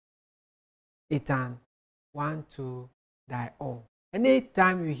ethane 1,2-diol.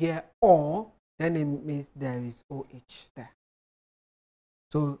 Anytime you hear O, then it means there is OH there.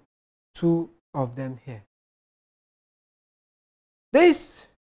 So 2 of them here. This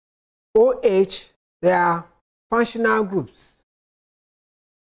OH, they are functional groups.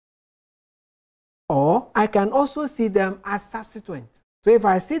 Or I can also see them as substituents. So if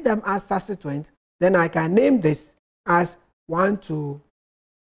I see them as substituents, then I can name this as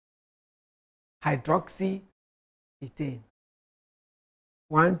 1,2-hydroxyethane.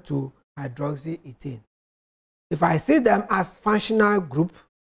 1,2-hydroxyethane. If I see them as functional group,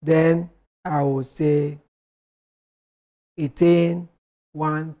 then I will say ethane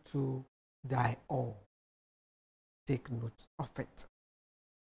 1,2-diol. Take note of it.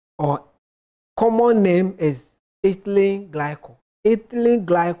 Or common name is ethylene glycol. Ethylene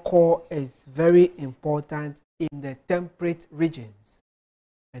glycol is very important in the temperate regions.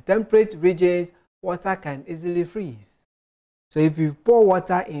 The temperate regions, water can easily freeze. So if you pour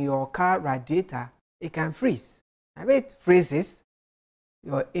water in your car radiator, it can freeze. If it freezes,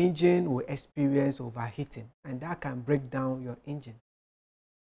 your engine will experience overheating, and that can break down your engine.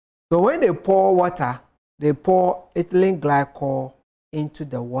 So when they pour water, they pour ethylene glycol into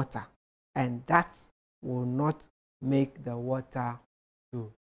the water, and that will not make the water to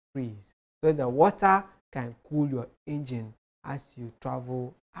freeze. So the water can cool your engine as you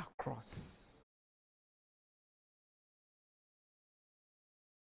travel across.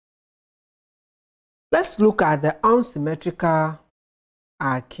 Let's look at the unsymmetrical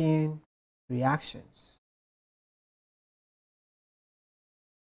alkene reactions.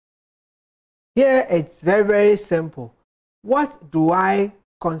 Here it's very, very simple. What do I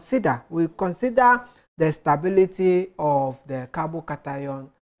consider? We consider the stability of the carbocation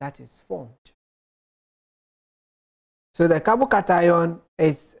that is formed. So the carbocation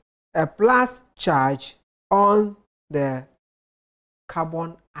is a plus charge on the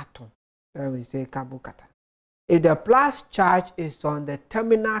carbon atom. When we say carbocation, if the plus charge is on the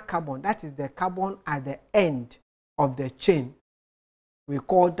terminal carbon, that is the carbon at the end of the chain, we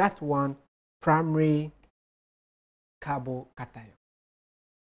call that one primary carbocation.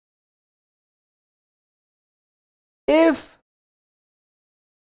 If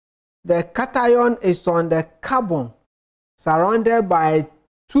the cation is on the carbon surrounded by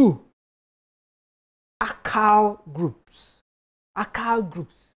two alkyl groups,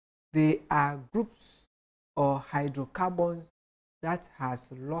 they are groups or hydrocarbons that has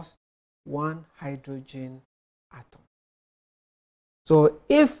lost one hydrogen atom. So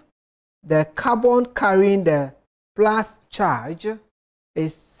if the carbon carrying the plus charge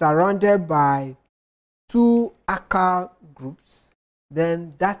is surrounded by two alkyl groups,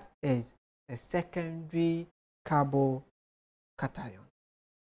 then that is a secondary carbocation.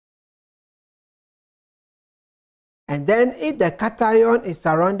 And then if the cation is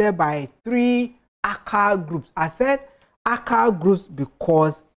surrounded by three alkyl groups, I said alkyl groups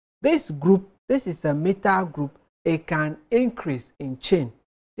because this group, this is a methyl group, it can increase in chain.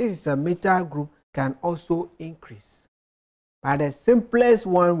 This is a methyl group, can also increase. But the simplest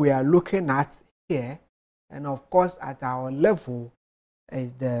one we are looking at here, and of course at our level,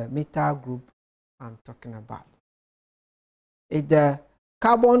 is the methyl group I'm talking about. If the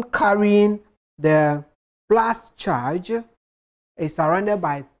carbon carrying the plus charge is surrounded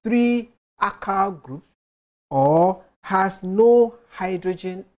by three alkyl groups or has no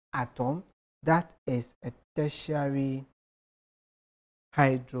hydrogen atom, that is a tertiary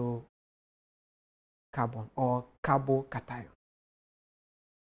hydrocarbon or carbocation.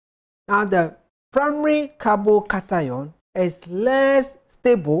 Now the primary carbocation is less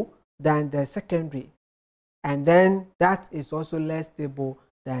stable than the secondary, and then that is also less stable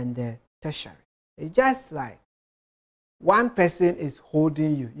than the tertiary. It's just like one person is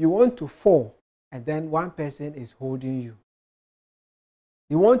holding you. You want to fall, and then one person is holding you.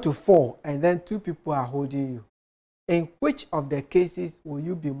 You want to fall, and then two people are holding you. In which of the cases will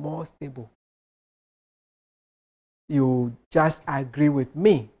you be more stable? You just agree with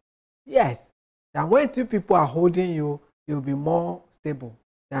me. Yes, that when two people are holding you, you'll be more stable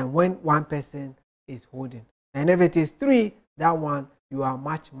than when one person is holding. And if it is three, that one, you are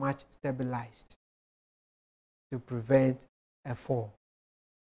much stabilized to prevent a fall.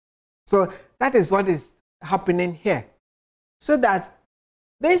 So that is what is happening here. So that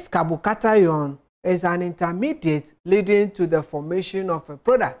this carbocation is an intermediate leading to the formation of a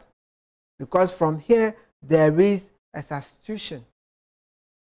product, because from here there is a substitution.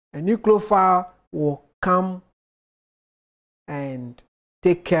 A nucleophile will come and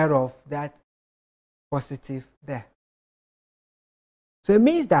take care of that positive there. So it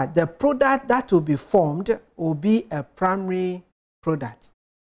means that the product that will be formed will be a primary product.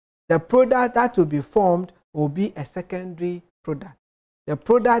 The product that will be formed will be a secondary product. The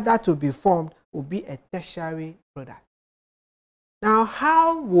product that will be formed will be a tertiary product. Now,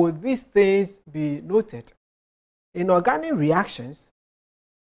 how would these things be noted? In organic reactions,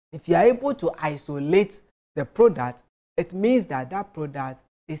 if you are able to isolate the product, it means that that product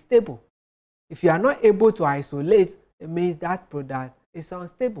is stable. If you are not able to isolate, it means that product is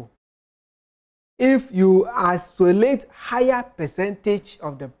unstable. If you isolate higher percentage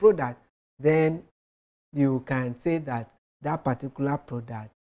of the product, then you can say that that particular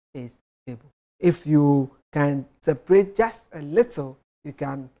product is stable. If you can separate just a little, you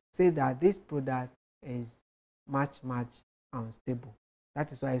can say that this product is much unstable.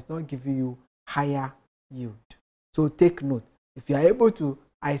 That is why it's not giving you higher yield. So take note, if you are able to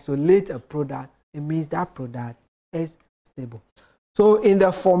isolate a product, it means that product is stable. So in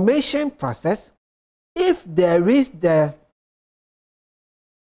the formation process, if there is the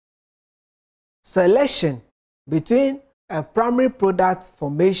selection between a primary product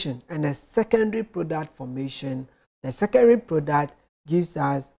formation and a secondary product formation, the secondary product gives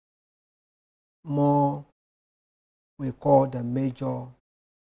us more, we call the major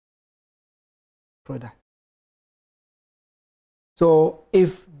product. So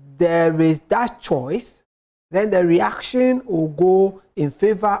if there is that choice, then the reaction will go in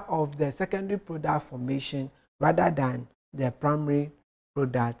favor of the secondary product formation rather than the primary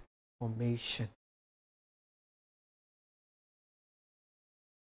product formation.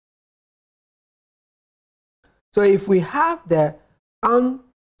 So if we have the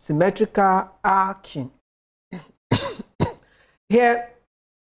unsymmetrical alkene, here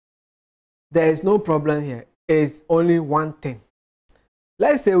there is no problem here. It's only one thing.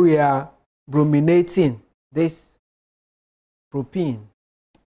 Let's say we are brominating this propene.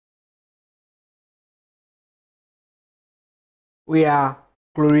 We are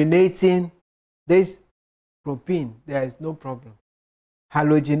chlorinating this propene. There is no problem.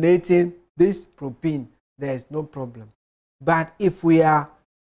 Halogenating this propene. There is no problem. But if we are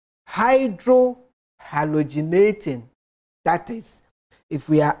hydrohalogenating, that is, if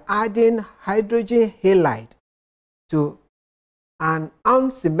we are adding hydrogen halide to an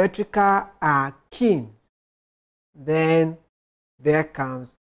unsymmetrical alkene, then there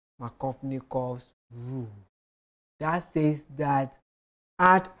comes Markovnikov's rule. That says that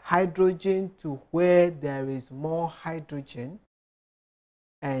add hydrogen to where there is more hydrogen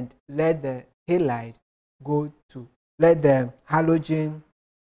and let the halide go to, let the halogen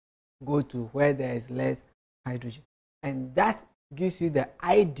go to where there is less hydrogen. And that gives you the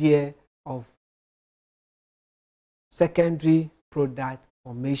idea of secondary product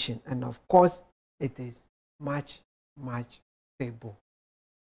formation. And of course, it is much, much stable.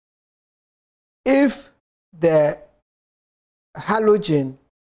 If the halogen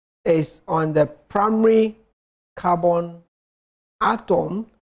is on the primary carbon atom,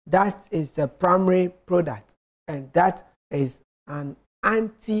 that is the primary product, and that is an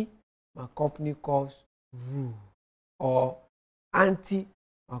anti-Markovnikov's rule or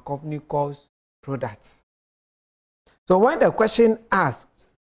anti-Markovnikov's product. So when the question asks,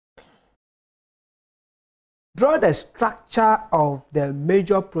 draw the structure of the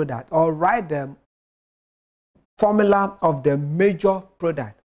major product or write the formula of the major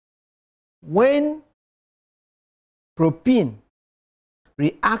product, when propene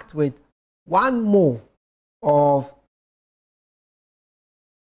react with 1 mole of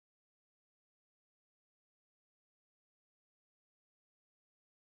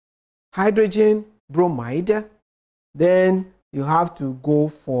hydrogen bromide, then you have to go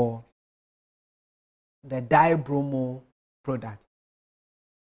for the dibromo product.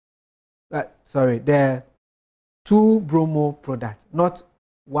 Sorry, the 2 bromo product, not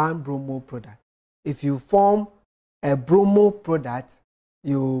 1 bromo product. If you form a bromo product,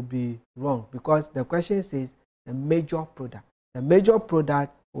 you'll be wrong because the question says the major product. The major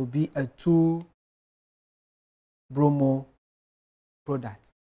product will be a 2 bromo product.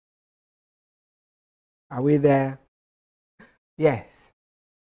 Are we there? Yes.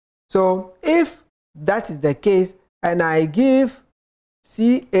 So if that is the case and I give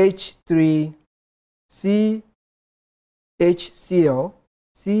CH3, CHCl,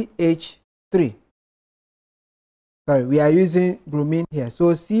 CH3. Sorry, we are using bromine here.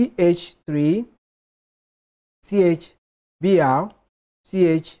 So CH3, CHBr,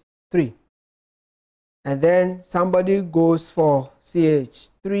 CH3. And then somebody goes for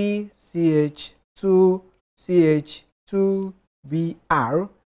CH3, CH2, CH2Br.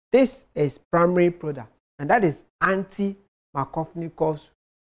 This is primary product, and that is anti-Markovnikov's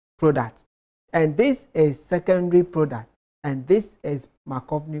product. And this is secondary product, and this is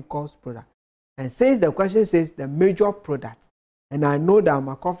Markovnikov's product. And since the question says the major product, and I know that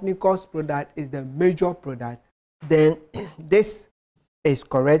Markovnikov's product is the major product, then this is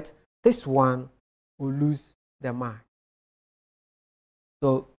correct. This one will lose the mark.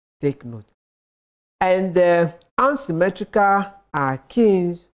 So take note. And the unsymmetrical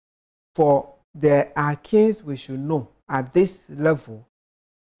alkenes, for the alkenes we should know at this level,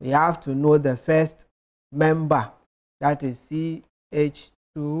 we have to know the first member, that is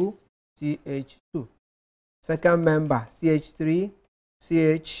CH2, CH2. Second member, CH3,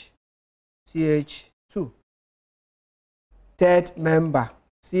 CH2. Third member,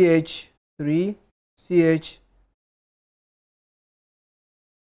 CH3, CH2,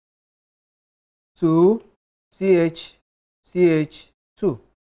 CH2.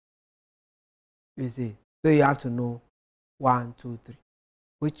 You see, so you have to know 1, 2, 3,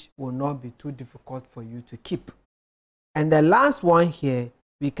 which will not be too difficult for you to keep. And the last one here,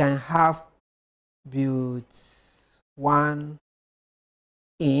 we can have but1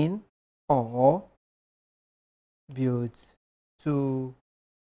 in or but2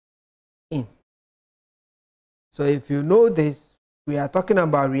 in. So if you know this, we are talking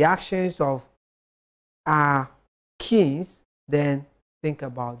about reactions of alkenes, then think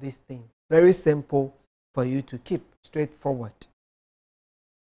about this thing. Very simple for you to keep, straightforward.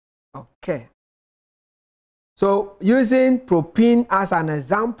 Okay. So using propene as an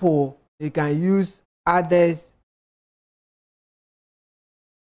example, you can use others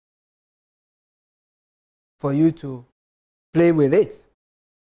for you to play with it.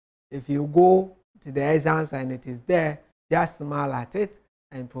 If you go to the exams and it is there, just smile at it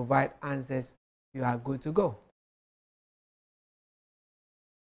and provide answers. You are good to go.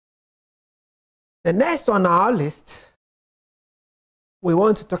 The next on our list, we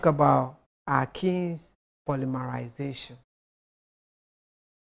want to talk about alkenes polymerization.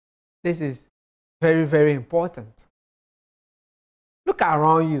 This is very, very important. Look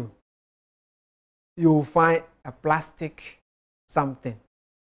around you. You will find a plastic something.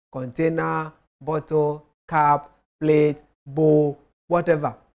 Container, bottle, cup, plate, bowl,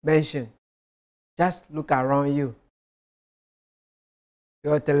 whatever. Mention. Just look around you.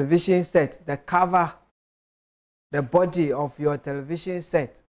 Your television set, the cover, the body of your television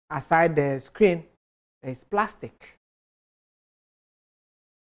set, aside the screen, is plastic.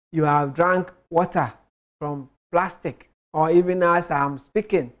 You have drank water from plastic, or even as I'm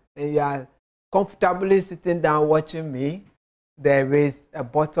speaking, and you are comfortably sitting down watching me, there is a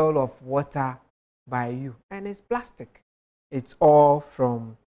bottle of water by you, and it's plastic. It's all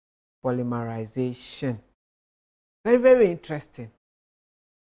from polymerization. Very, very interesting.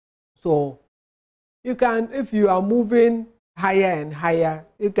 So you can, if you are moving higher and higher,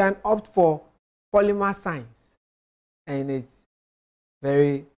 you can opt for polymer science, and it's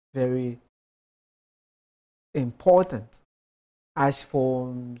very, very important. Ash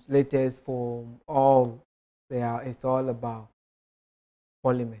foams, latex foam, all there, it's all about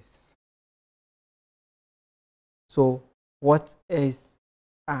polymers. So what is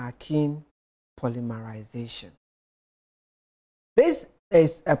alkene polymerization? This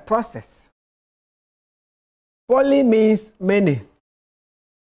is a process. Poly means many.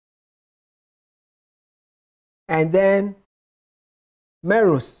 And then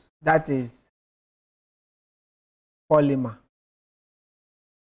meros, that is polymer.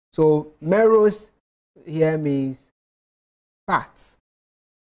 So meros here means parts.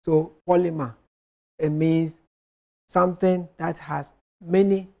 So polymer, it means something that has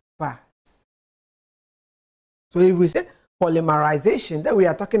many parts. So if we say polymerization, then we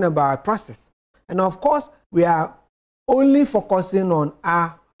are talking about a process. And of course, we are only focusing on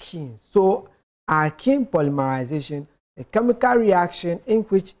alkenes. So alkene polymerization, a chemical reaction in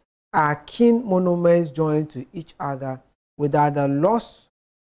which alkene monomers join to each other without the loss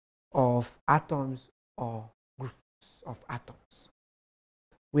of atoms or groups of atoms.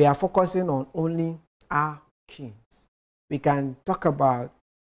 We are focusing on only alkenes. We can talk about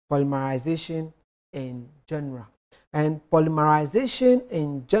polymerization in general. And polymerization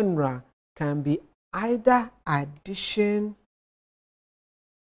in general can be either addition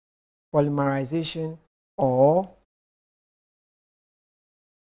polymerization or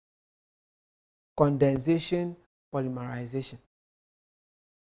condensation polymerization.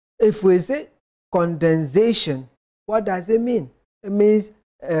 If we say condensation, what does it mean? It means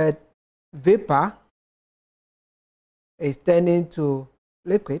vapor is turning to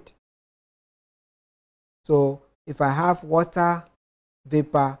liquid. So if I have water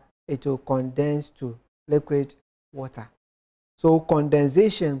vapor, it will condense to liquid water. So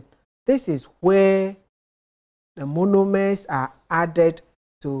condensation, this is where the monomers are added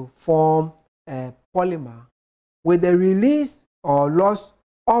to form a polymer with the release or loss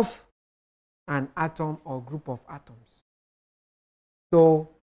of an atom or group of atoms. So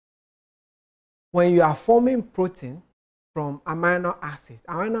when you are forming protein from amino acids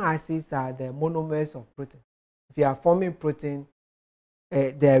are the monomers of protein. If you are forming protein,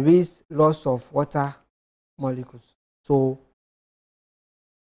 there is loss of water molecules. So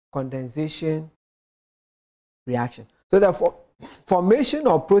condensation reaction. So the formation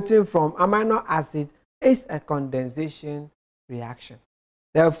of protein from amino acids is a condensation reaction.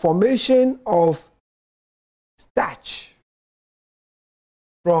 The formation of starch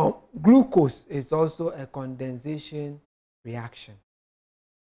from glucose is also a condensation reaction.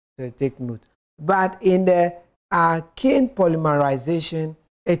 So take note. But in the alkene polymerization,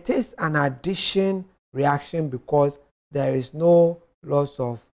 it is an addition reaction because there is no loss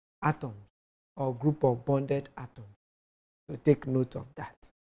of atoms or group of bonded atoms. So take note of that.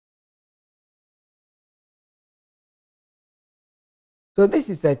 So this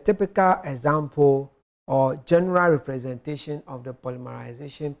is a typical example or general representation of the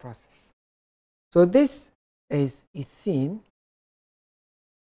polymerization process. So this is ethene,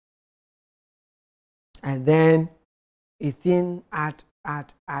 and then ethene add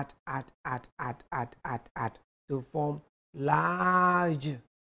to form large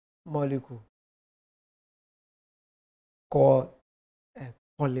molecule called a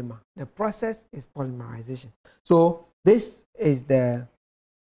polymer. The process is polymerization. So this is the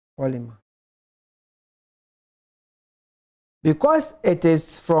polymer. Because it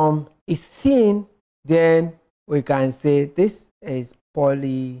is from ethene, then we can say this is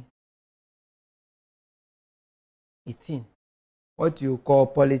polyethene. What you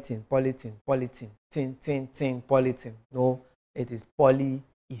call polyethene, polyethene. No, it is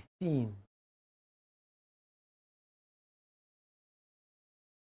polyethene.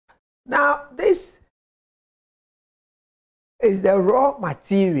 Now, this is the raw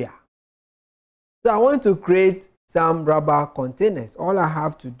material. So I want to create some rubber containers. All I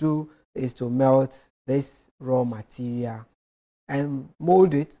have to do is to melt this raw material and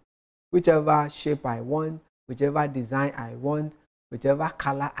mold it whichever shape I want, whichever design I want, whichever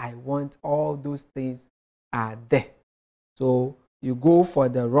color I want. All those things are there. So you go for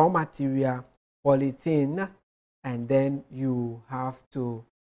the raw material, polyethene, and then you have to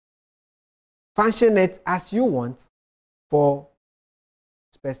function it as you want for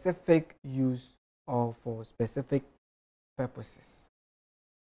specific use or for specific purposes.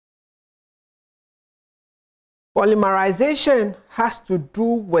 Polymerization has to do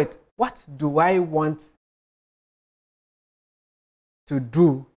with what do I want to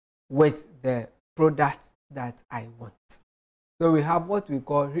do with the product that I want. So we have what we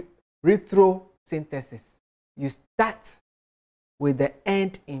call retrosynthesis. You start with the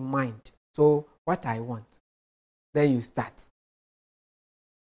end in mind. So what I want, then you start.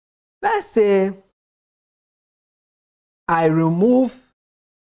 Let's say I remove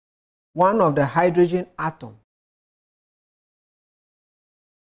one of the hydrogen atom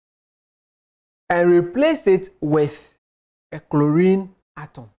and replace it with a chlorine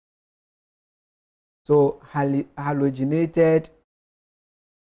atom. So halogenated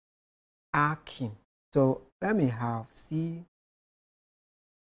alkene. So let me have Cl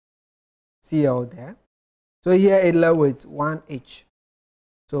there. So here it left with one H.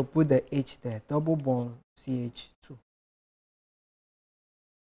 So put the H there, double bond CH2.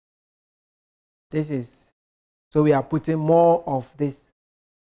 This is, so we are putting more of this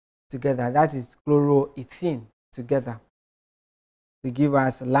together. That is chloroethene together to give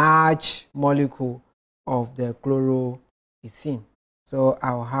us large molecule of the chloroethene. So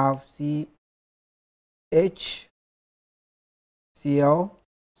I'll have CH, Cl,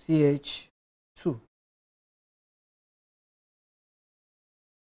 CH2.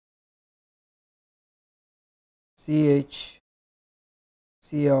 CH,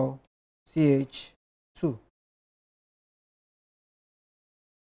 Cl, CH2.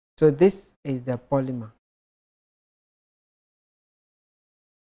 So this is the polymer.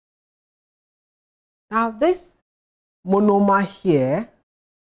 Now this monomer here,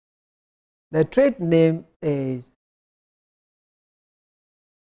 the trade name is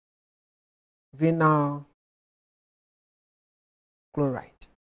vinyl chloride.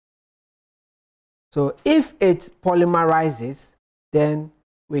 So if it polymerizes, then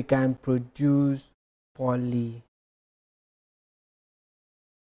we can produce polyvinyl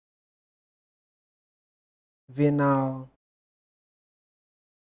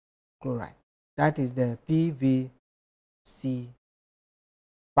chloride. That is the PVC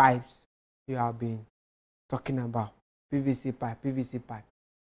pipes you have been talking about. PVC pipe.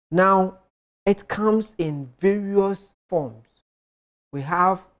 Now, it comes in various forms. We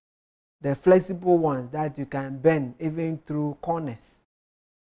have the flexible ones that you can bend even through corners.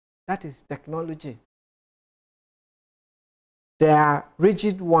 That is technology. There are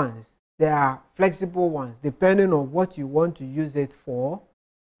rigid ones. There are flexible ones. Depending on what you want to use it for,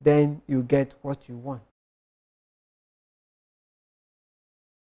 then you get what you want.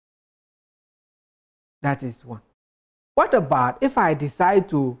 That is one. What about if I decide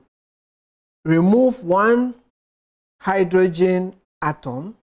to remove one hydrogen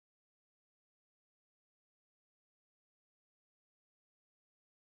atom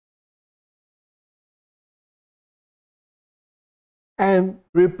and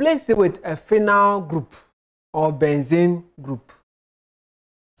replace it with a phenyl group or benzene group?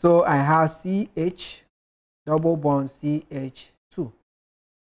 So I have CH, double bond CH2.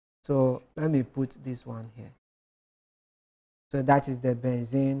 So let me put this one here. So that is the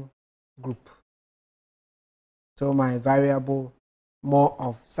benzene group. So my variable, more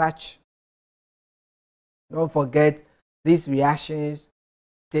of such. Don't forget, these reactions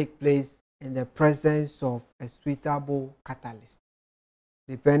take place in the presence of a suitable catalyst.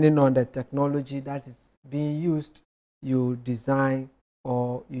 Depending on the technology that is being used, you design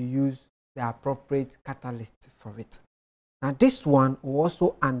or you use the appropriate catalyst for it. Now this one will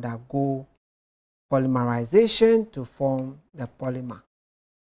also undergo polymerization to form the polymer.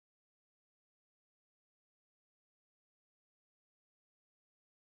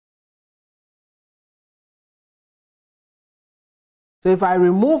 So if I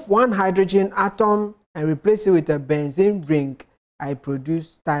remove one hydrogen atom and replace it with a benzene ring, I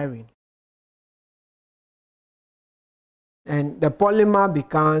produce styrene. And the polymer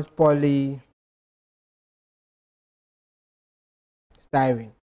becomes polystyrene.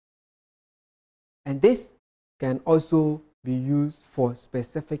 And this can also be used for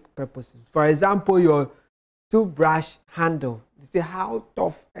specific purposes. For example, your toothbrush handle. You see how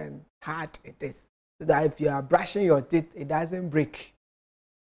tough and hard it is, so that if you are brushing your teeth, it doesn't break.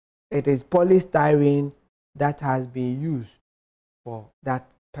 It is polystyrene that has been used for that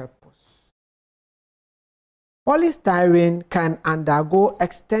purpose. Polystyrene can undergo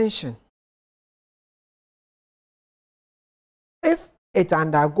extension. If it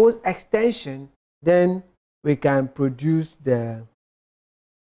undergoes extension, then we can produce the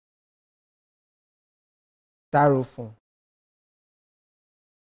styrofoam.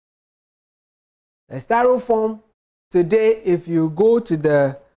 The styrofoam, today, if you go to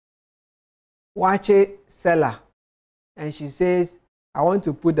the wache seller and she says, I want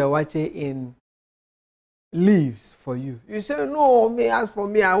to put the wache in leaves for you. You say, no, me, as for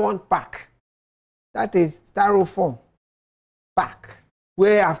me, I want pack. That is styrofoam pack,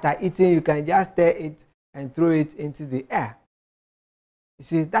 where after eating, you can just stir it and throw it into the air. You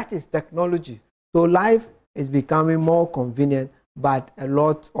see, that is technology. So life is becoming more convenient, but a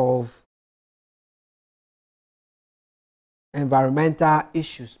lot of environmental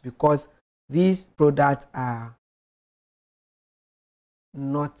issues, because these products are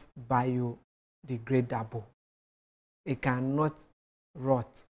not biodegradable. It cannot rot.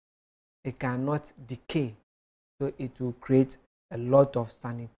 It cannot decay. So it will create a lot of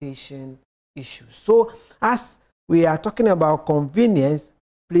sanitation issues. So as we are talking about convenience,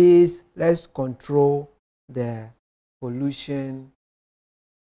 please let's control the pollution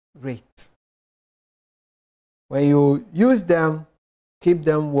rate. When you use them, keep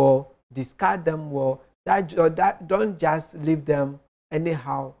them well, discard them well. Don't just leave them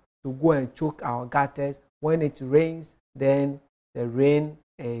anyhow to go and choke our gutters. When it rains, then the rain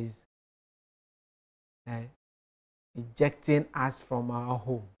is ejecting us from our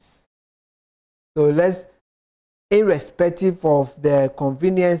homes. So let's, irrespective of the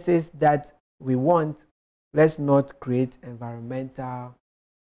conveniences that we want, let's not create environmental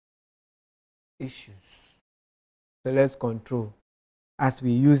issues. So let's control as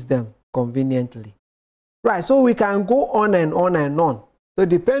we use them conveniently. Right, so we can go on and on and on. So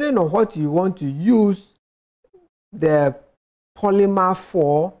depending on what you want to use the polymer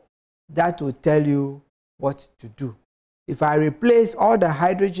for, that will tell you what to do. If I replace all the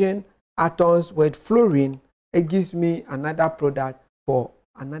hydrogen atoms with fluorine, it gives me another product for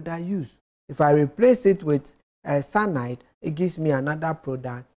another use. If I replace it with cyanide, it gives me another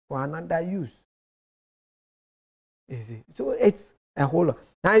product for another use. Easy. So it's a whole lot.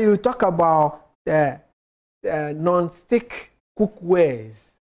 Now you talk about the non-stick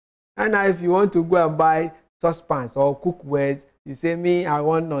cookwares. And now if you want to go and buy saucepans or cookwares, you say, me, I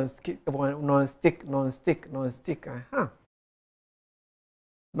want non-stick.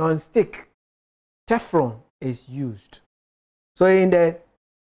 Non-stick, Teflon is used. So in the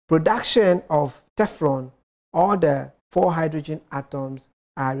production of Teflon, all the 4 hydrogen atoms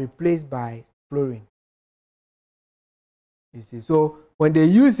are replaced by fluorine. You see, so when they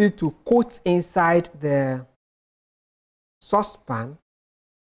use it to coat inside the saucepan,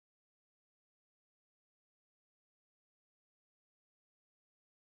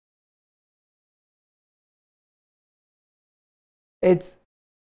 it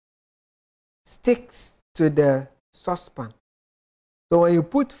sticks to the saucepan. So when you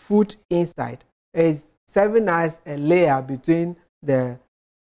put food inside, it's serving as a layer between the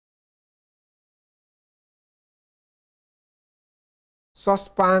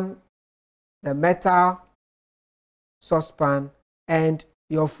saucepan, the metal saucepan, and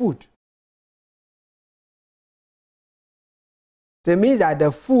your food. So it means that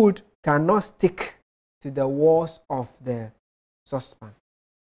the food cannot stick to the walls of the saucepan.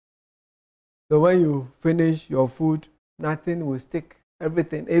 So when you finish your food, nothing will stick.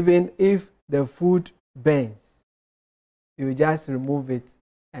 Everything, even if the food burns, you just remove it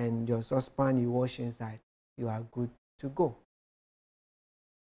and your saucepan you wash inside, you are good to go.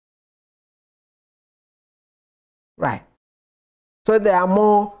 Right. So there are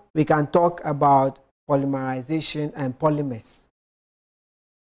more. We can talk about polymerization and polymers.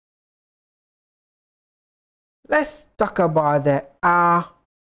 Let's talk about the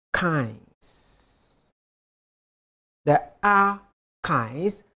alkynes. The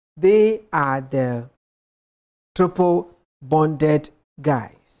alkynes, they are the triple bonded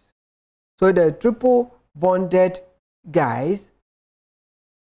guys. So the triple bonded guys,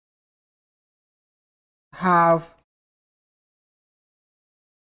 have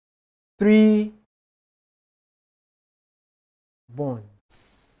 3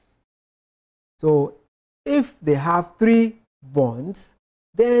 bonds. So if they have 3 bonds,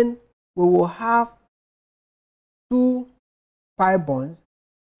 then we will have 2 pi bonds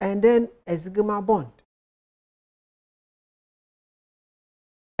and then a sigma bond.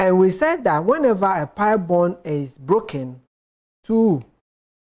 And we said that whenever a pi bond is broken, 2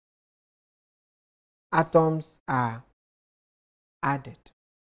 atoms are added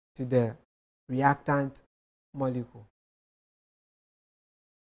to the reactant molecule.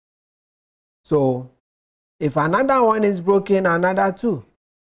 So if another one is broken, another 2.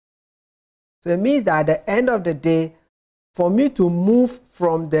 So it means that at the end of the day, for me to move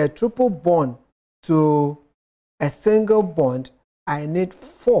from the triple bond to a single bond, I need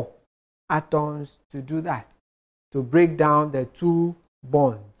 4 atoms to do that, to break down the 2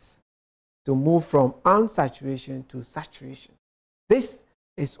 bonds, to move from unsaturation to saturation. This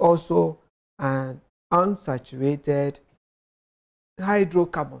is also an unsaturated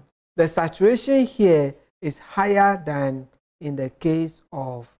hydrocarbon. The saturation here is higher than in the case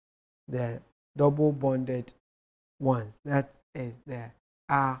of the double bonded ones. That is the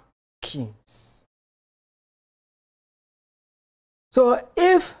alkenes. So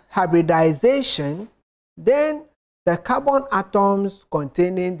if hybridization, then the carbon atoms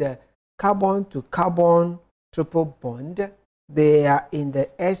containing the carbon to carbon triple bond, they are in the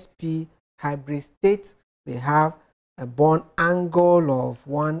sp hybrid state. They have a bond angle of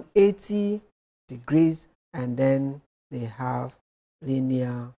 180 degrees and then they have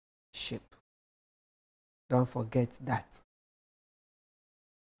linear shape. Don't forget that.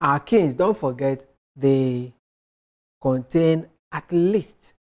 Alkenes, don't forget, they contain at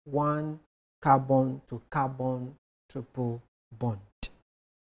least 1 carbon to carbon triple bond.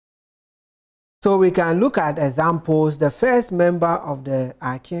 So we can look at examples. The first member of the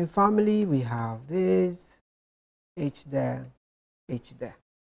alkene family, we have this, H there, H there.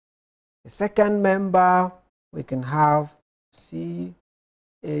 The second member, we can have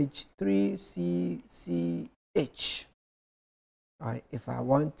CH3CCH. Right, if I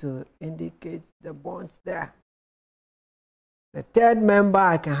want to indicate the bonds there. The third member,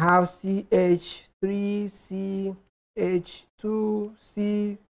 I can have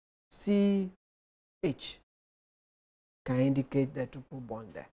CH3CH2CCH. Can indicate the triple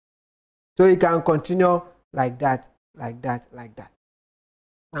bond there. So you can continue like that, like that, like that.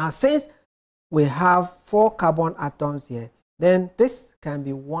 Now, since we have 4 carbon atoms here, then this can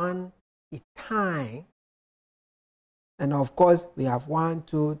be 1 ethyne. And of course, we have 1,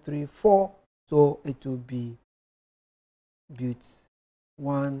 2, 3, 4. So it will be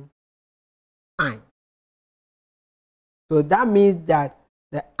but1 ine. So that means that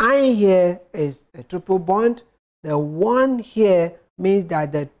the ine here is a triple bond. The 1 here means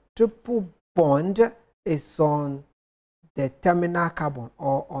that the triple bond is on the terminal carbon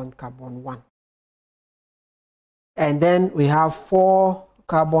or on carbon 1. And then we have 4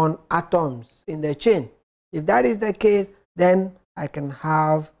 carbon atoms in the chain. If that is the case, then I can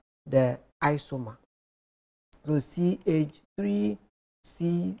have the isomer. So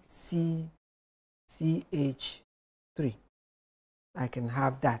CH3CCCH3. I can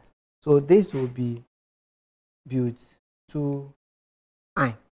have that. So this will be but2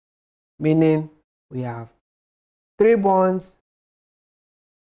 ine, meaning we have 3 bonds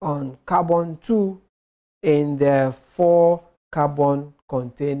on carbon 2 in the 4 carbon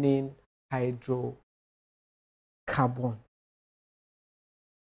containing hydrocarbon.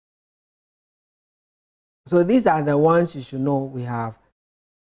 So these are the ones you should know. We have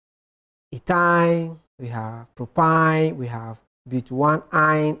ethyne, we have propyne, we have but1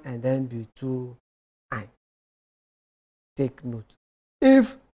 ine, and then but2 ine. Take note.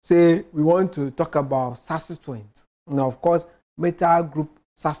 If, say, we want to talk about substituents, now of course metal group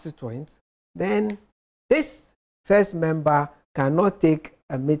substituents, then this first member cannot take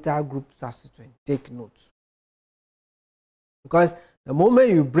a metal group substituent. Take note. Because the moment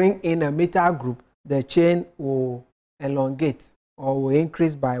you bring in a metal group, the chain will elongate or will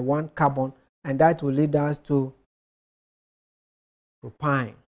increase by 1 carbon, and that will lead us to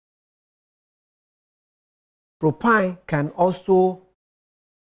propyne. Propyne can also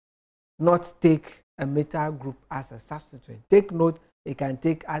not take a metal group as a substituent. Take note, it can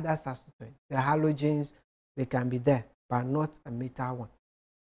take other substituents. The halogens, they can be there, but not a metal one.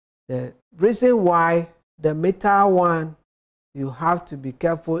 The reason why the metal one you have to be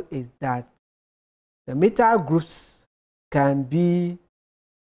careful is that the metal groups can be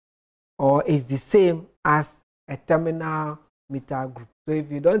or is the same as a terminal metal group. So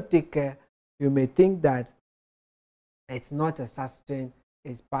if you don't take care, you may think that it's not a substituent,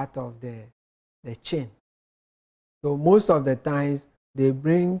 it's part of the chain. So most of the times they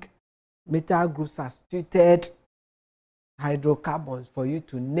bring methyl group substituted hydrocarbons for you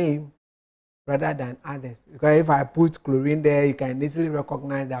to name rather than others. Because if I put chlorine there, you can easily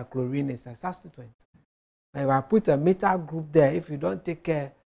recognize that chlorine is a substituent. If I put a methyl group there, if you don't take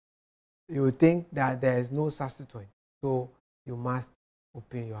care, you will think that there is no substituent. So you must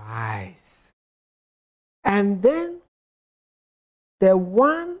open your eyes. And then the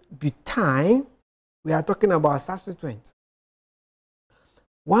 1-butyne, we are talking about substituent.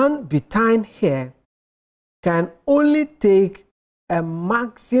 1-butyne here can only take a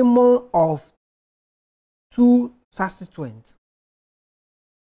maximum of 2 substituents.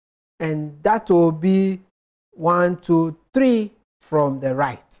 And that will be 1, 2, 3 from the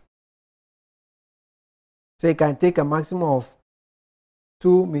right. So you can take a maximum of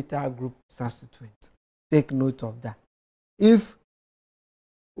 2 methyl group substituents. Take note of that. If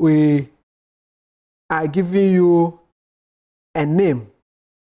we are giving you a name,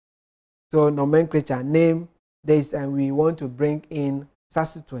 so nomenclature, name this, and we want to bring in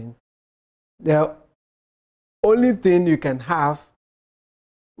substituents, the only thing you can have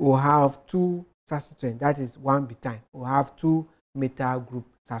will have 2 substituents. That is 1-butyne. Will have 2 methyl group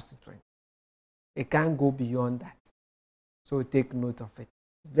substituents. It can't go beyond that. So take note of it.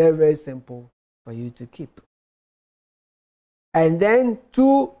 Very, very simple for you to keep. And then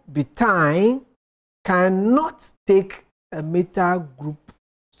 2-butyne cannot take a methyl group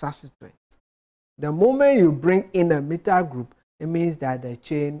substituent. The moment you bring in a methyl group, it means that the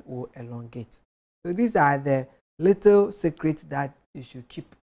chain will elongate. So these are the little secrets that you should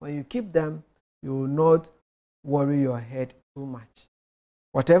keep. When you keep them, you will not worry your head too much.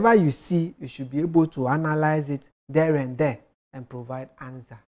 Whatever you see, you should be able to analyze it there and there and provide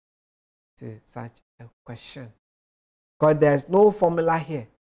answer to such a question. Because there's no formula here.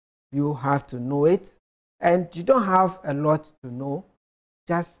 You have to know it. And you don't have a lot to know.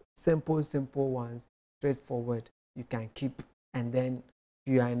 Just simple ones, straightforward, you can keep. And then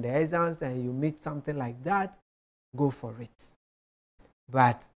if you are in the exams and you meet something like that, go for it.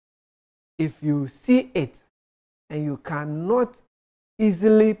 But if you see it and you cannot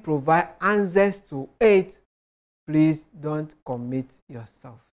easily provide answers to it, please don't commit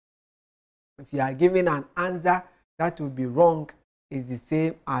yourself. If you are giving an answer that will be wrong, it's the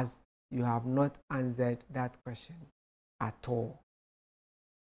same as you have not answered that question at all.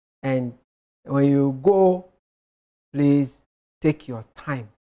 And when you go, please take your time.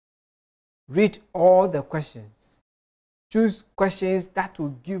 Read all the questions. Choose questions that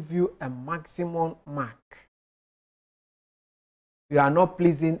will give you a maximum mark. You are not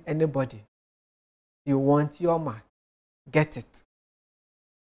pleasing anybody. You want your mark. Get it.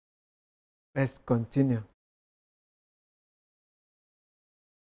 Let's continue.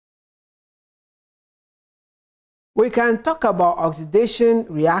 We can talk about oxidation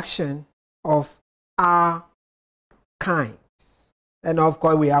reaction of alkynes. And of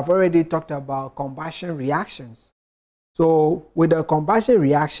course, we have already talked about combustion reactions. So with the combustion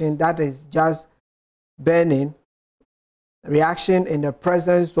reaction, that is just burning, reaction in the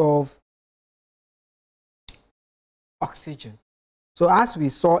presence of oxygen. So as we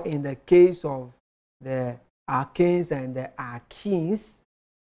saw in the case of the alkanes and the alkenes,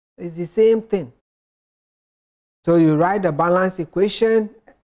 it's the same thing. So you write the balance equation,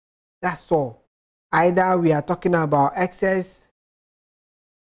 that's all. Either we are talking about excess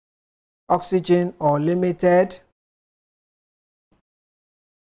oxygen or limited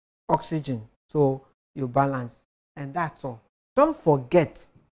oxygen. So you balance, and that's all. Don't forget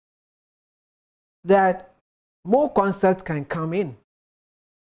that more concepts can come in.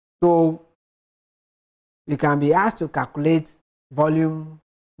 So you can be asked to calculate volume,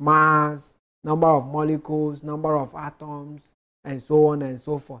 mass, number of molecules, number of atoms, and so on and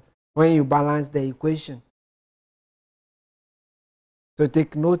so forth when you balance the equation. So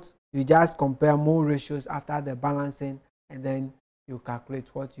take note, you just compare mole ratios after the balancing, and then you calculate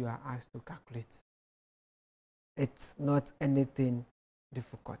what you are asked to calculate. It's not anything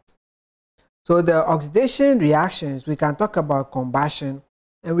difficult. So the oxidation reactions, we can talk about combustion,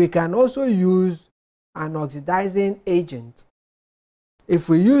 and we can also use an oxidizing agent. If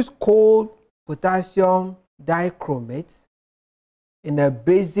we use cold potassium dichromate in a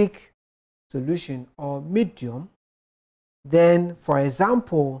basic solution or medium, then for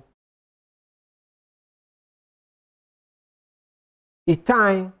example,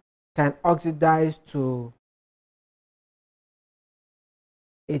 ethane can oxidize to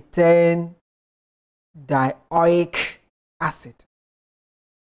ethane dioic acid.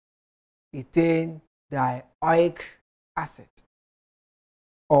 ethane dioic acid,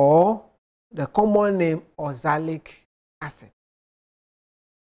 or the common name oxalic acid.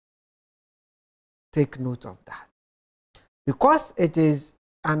 Take note of that. Because it is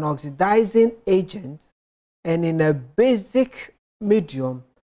an oxidizing agent and in a basic medium,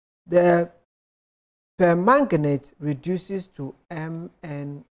 the permanganate reduces to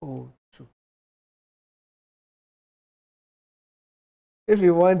MnO2. If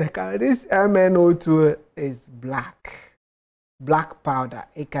you want the color, this MnO2 is black powder.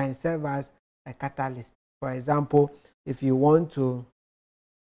 It can serve as a catalyst. For example, if you want to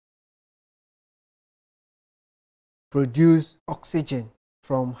produce oxygen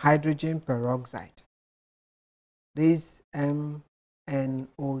from hydrogen peroxide, this MnO2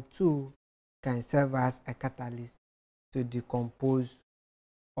 can serve as a catalyst to decompose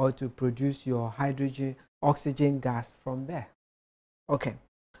or to produce your oxygen gas from there. Okay.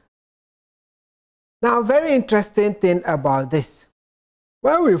 Now, very interesting thing about this.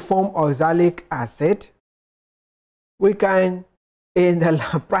 When we form oxalic acid, we can, in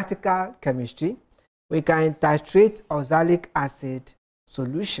the practical chemistry, we can titrate oxalic acid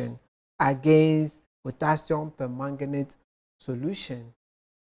solution against potassium permanganate solution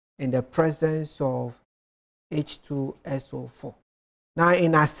in the presence of H2SO4. Now,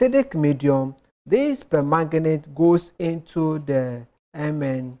 in acidic medium, this permanganate goes into the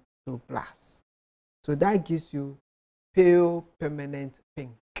Mn2+. So that gives you pale permanent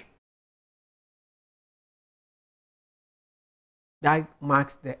pink. That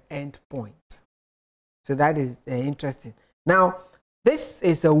marks the end point. So that is interesting. Now, this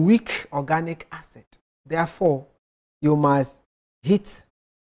is a weak organic acid. Therefore, you must heat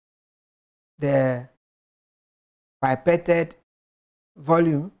the pipetted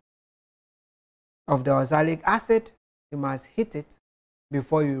volume of the oxalic acid. You must heat it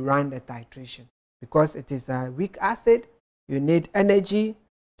before you run the titration. Because it is a weak acid, you need energy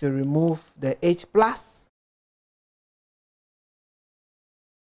to remove the H+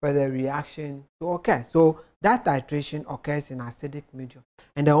 for the reaction to occur. So that titration occurs in acidic medium.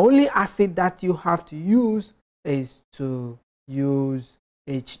 And the only acid that you have to use is to use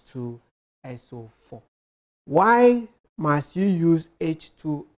H2SO4. Why must you use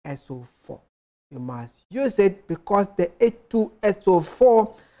H2SO4? You must use it because the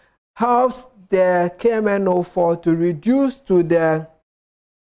H2SO4 helps the KMnO4 to reduce to the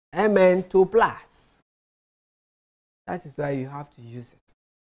Mn2+. That is why you have to use it.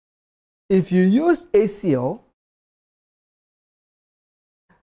 If you use HCl,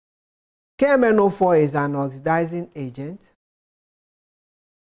 KMnO4 is an oxidizing agent.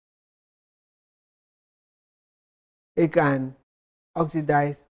 It can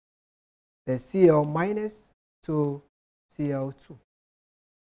oxidize the Cl- to Cl2.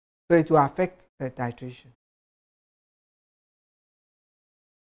 So it will affect the titration.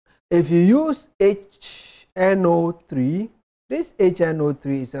 If you use HNO3, this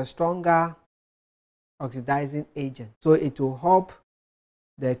HNO3 is a stronger oxidizing agent. So it will help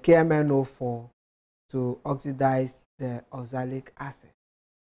the KMnO4 to oxidize the oxalic acid.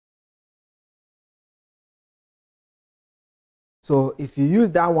 So if you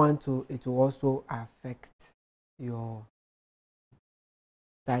use that one too, it will also affect your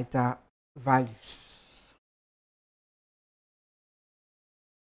titer values.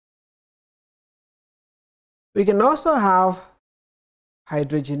 We can also have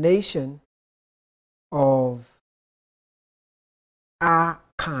hydrogenation of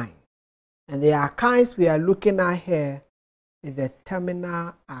alkyne. And the alkynes we are looking at here is the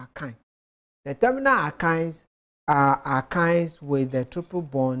terminal alkyne. The terminal alkynes are alkynes with the triple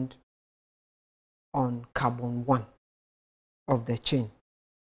bond on carbon 1 of the chain.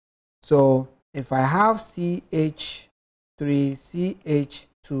 So if I have CH3,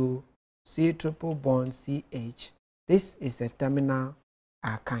 CH2, C triple bond CH, this is a terminal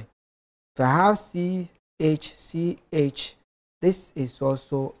alkyne. If I have CH, this is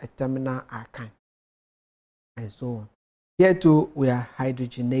also a terminal alkyne, and so on. Here too, we are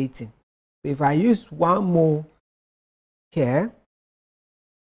hydrogenating. If I use 1 mole here,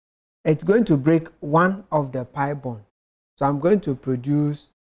 it's going to break one of the pi bond. So I'm going to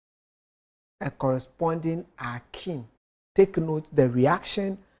produce a corresponding alkene. Take note, the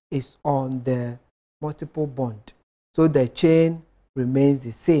reaction is on the multiple bond. So the chain remains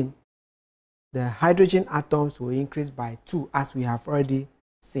the same. The hydrogen atoms will increase by 2, as we have already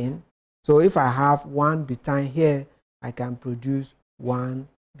seen. So if I have 1 butane here, I can produce 1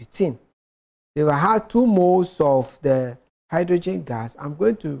 butene. If I have 2 moles of the hydrogen gas, I'm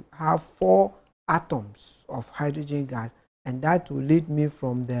going to have 4 atoms of hydrogen gas, and that will lead me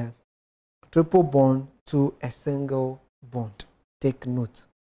from the triple bond to a single bond. Take note.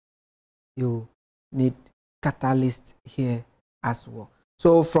 You need catalyst here as well.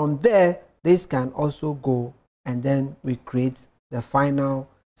 So from there, this can also go, and then we create the final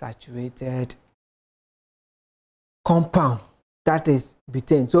saturated compound, that is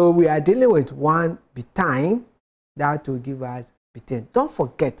butane. So we are dealing with 1 butane that will give us butane. Don't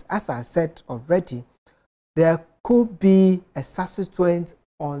forget, as I said already, there could be a substituent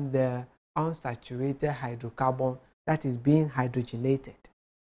on the unsaturated hydrocarbon that is being hydrogenated.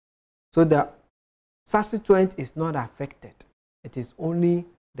 So the substituent is not affected. It is only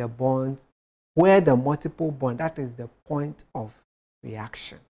the bond where the multiple bond, that is the point of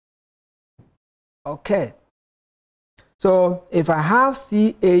reaction. Okay. So if I have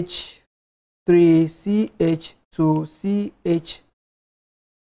CH3, CH2,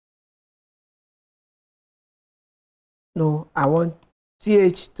 I want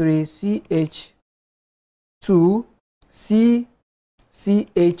CH3, CH2,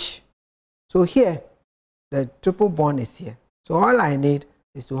 CH. So here, the triple bond is here. So all I need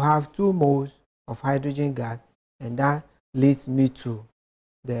is to have 2 moles of hydrogen gas, and that leads me to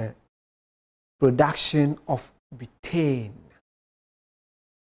the production of butane.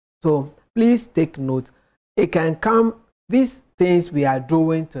 So please take note. It can come, these things we are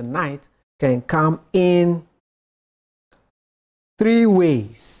doing tonight can come in 3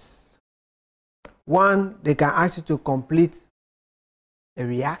 ways. 1, they can ask you to complete a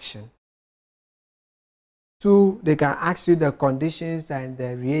reaction. 2, they can ask you the conditions and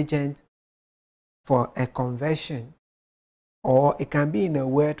the reagent for a conversion, or it can be in a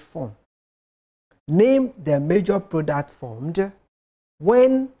word form. Name the major product formed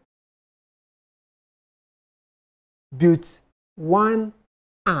when but1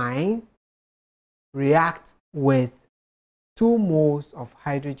 react with 2 moles of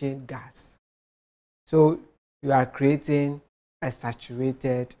hydrogen gas. So you are creating a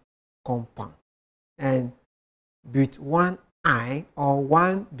saturated compound, and but1 or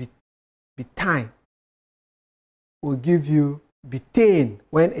 1 butane will give you butane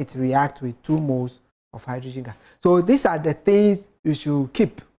when it reacts with 2 moles of hydrogen gas. So these are the things you should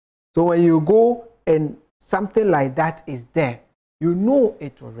keep. So when you go and something like that is there, you know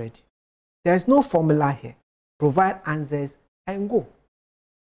it already. There's no formula here. Provide answers and go.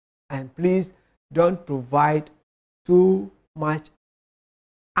 And please don't provide too much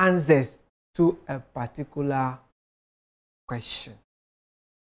answers to a particular question.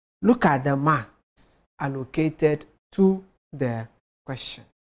 Look at the marks allocated to the question.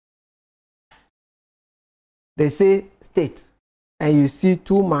 They say state, and you see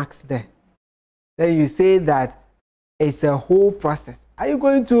 2 marks there. Then you say that it's a whole process. Are you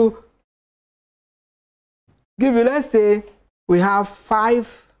going to give you, let's say we have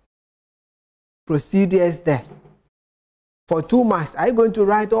 5 procedures there for 2 marks. Are you going to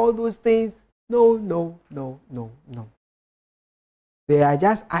write all those things? No, no, no, no, no. They are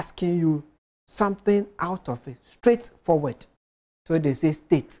just asking you something out of it, straightforward. So they say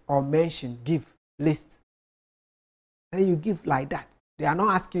state or mention, give, list. And you give like that. They are not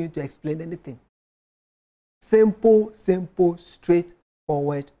asking you to explain anything. Simple, simple,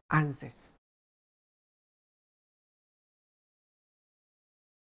 straightforward answers.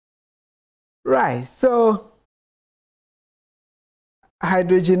 Right, so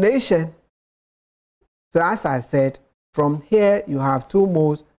hydrogenation. So as I said, from here you have 2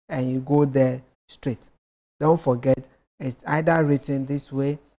 moles and you go there straight. Don't forget, it's either written this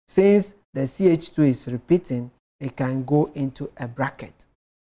way. Since the CH2 is repeating, it can go into a bracket.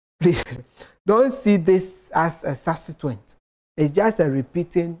 Please don't see this as a substituent. It's just a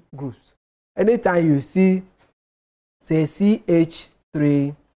repeating group. Anytime you see, say,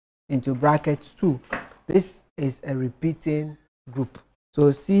 CH3 into bracket 2, this is a repeating group. So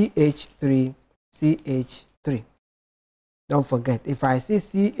CH3, CH3. Don't forget, if I see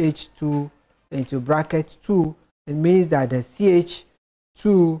CH2 into bracket 2, it means that the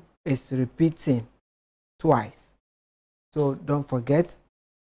CH2 is repeating twice. So don't forget,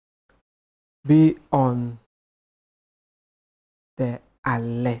 be on the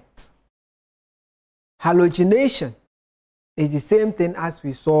alert. Halogenation is the same thing as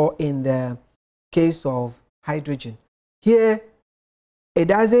we saw in the case of hydrogen. Here, it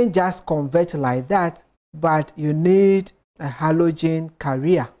doesn't just convert like that, but you need a halogen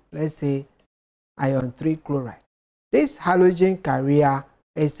carrier, let's say iron 3 chloride. This halogen carrier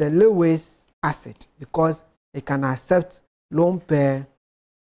is a Lewis acid because it can accept lone pair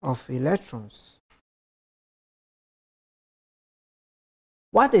of electrons.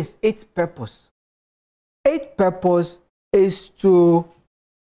 What is its purpose? Its purpose is to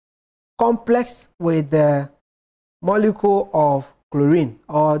complex with the molecule of chlorine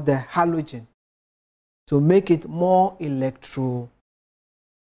or the halogen to make it more electrophilic,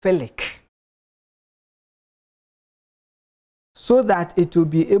 so that it will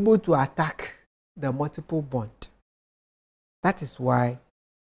be able to attack the multiple bond. That is why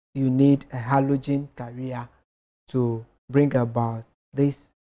you need a halogen carrier to bring about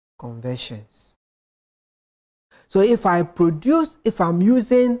these conversions. So if I'm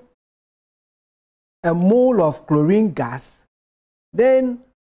using a mole of chlorine gas, then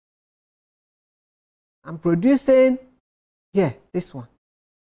I'm producing here, this one,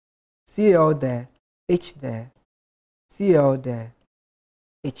 Cl there, H there, Cl there,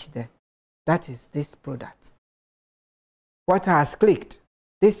 H there. That is this product. What has clicked?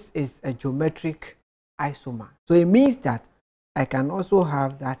 This is a geometric isomer. So it means that I can also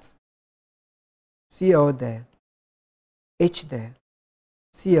have that Cl there, H there,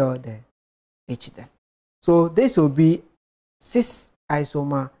 Cl there, H there. So this will be cis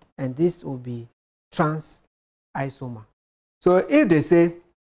isomer and this will be trans isomer. So if they say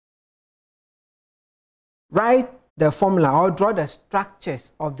write the formula or draw the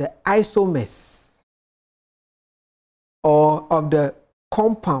structures of the isomers or of the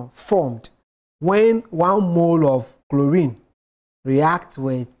compound formed when 1 mole of chlorine reacts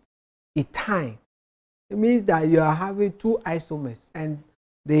with ethyne, it means that you are having 2 isomers and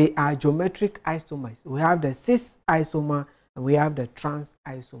they are geometric isomers. We have the cis isomer and we have the trans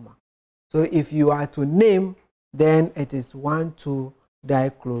isomer. So if you are to name, then it is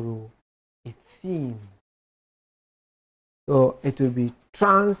 1,2-dichloroethene. So it will be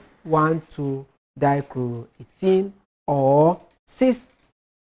trans 1,2-dichloroethene or cis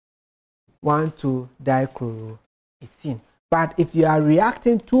 1,2-dichloroethene. But if you are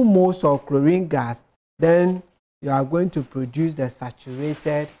reacting 2 moles of chlorine gas, then you are going to produce the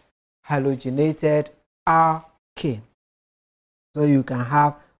saturated halogenated alkane. So you can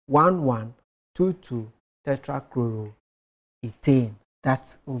have 1,1,2,2-tetrachloroethane.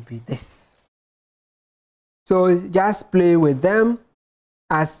 That will be this. So just play with them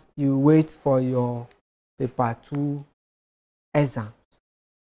as you wait for your paper 2 exams.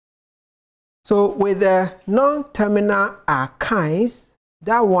 So with the non-terminal alkynes,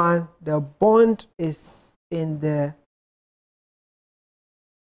 that one, the bond is in the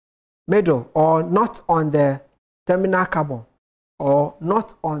middle or not on the terminal carbon or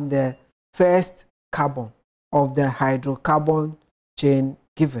not on the first carbon of the hydrocarbon chain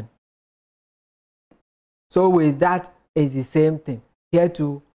given. So with that, it's the same thing. Here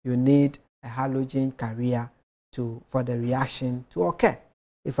too, you need a halogen carrier for the reaction to occur.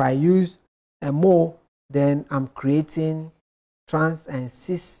 If I use a mole, then I'm creating trans and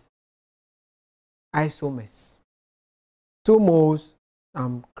cis isomers. 2 moles,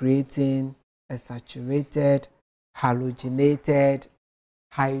 I'm creating a saturated halogenated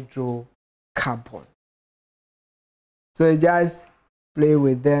hydrocarbon. So just play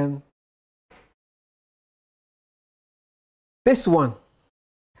with them. This one,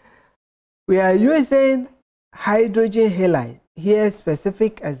 we are using hydrogen halide. Here,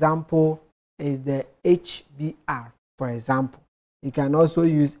 specific example is the HBr, for example. You can also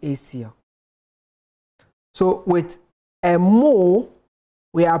use ACl. So with a mole,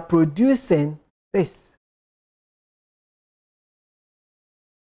 we are producing this.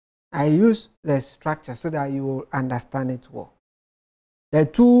 I use the structure so that you will understand it well. The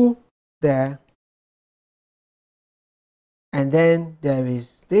 2 there, and then there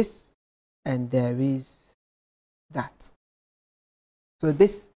is this, and there is that. So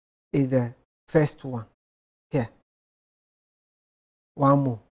this is the first one here. 1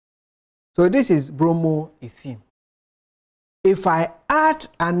 mole. So this is bromoethene. If I add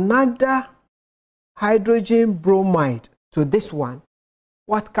another hydrogen bromide to this one,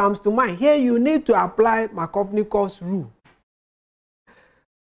 what comes to mind? Here you need to apply Markovnikov's rule.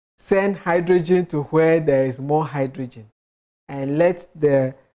 Send hydrogen to where there is more hydrogen and let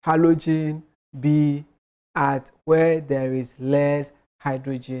the halogen be at where there is less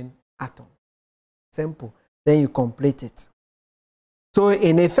hydrogen atom. Simple. Then you complete it. So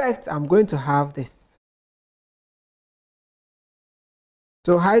in effect, I'm going to have this.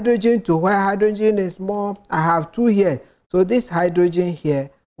 So hydrogen to where hydrogen is more, I have 2 here. So this hydrogen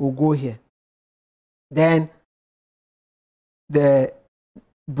here will go here. Then the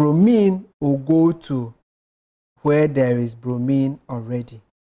bromine will go to where there is bromine already.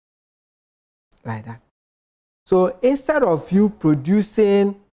 Like that. So instead of you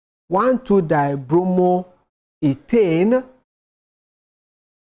producing 1,2-dibromoethane,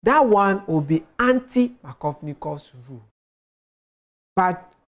 that one will be anti-Markovnikov's rule.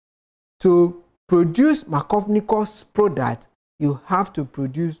 But To produce Markovnikov's product, you have to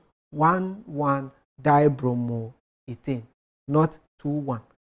produce 1,1-dibromoethane, not 2,1.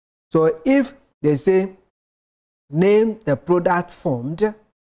 So if they say name the product formed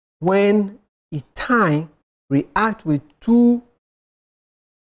when ethane react with 2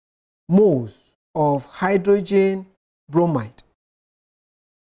 moles of hydrogen bromide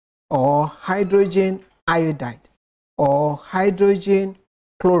or hydrogen iodide or hydrogen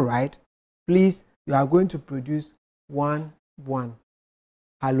chloride, please, you are going to produce 1,1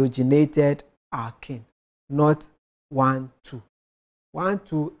 halogenated alkane, not 1,2.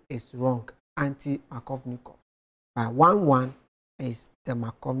 1,2 is wrong, anti-Markovnikov. But 1,1 is the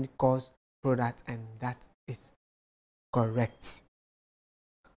Markovnikov's product, and that is correct.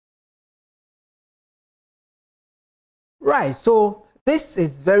 Right, so this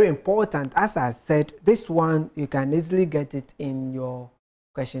is very important. As I said, this one, you can easily get it in your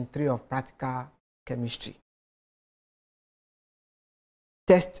question 3 of practical chemistry.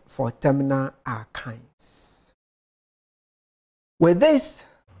 Test for terminal alkynes. With this,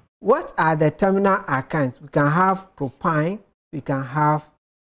 what are the terminal alkynes? We can have propyne, we can have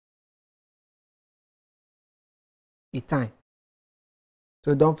ethane.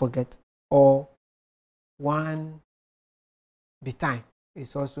 So don't forget, or 1-butane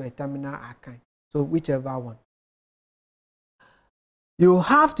is also a terminal alkyne. So whichever one. You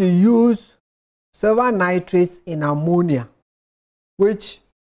have to use silver nitrates in ammonia, which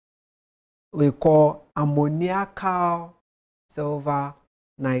we call ammoniacal silver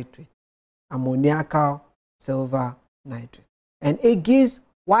nitrate. Ammoniacal silver nitrate. And it gives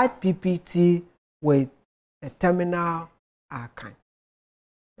white PPT with a terminal alkyne.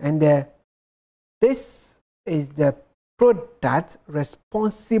 And this is the product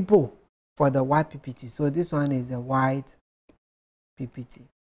responsible for the white PPT. So this one is a white PPT.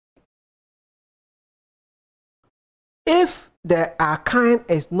 If the alkyne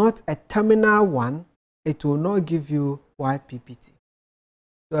is not a terminal one, it will not give you white PPT.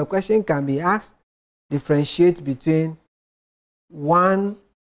 So a question can be asked, differentiate between 1-butane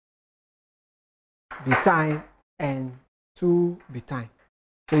and 2-butane.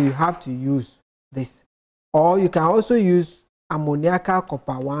 So you have to use this. Or you can also use ammoniacal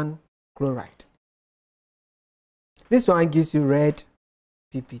copper 1 chloride. This one gives you red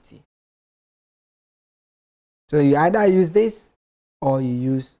PPT. So you either use this or you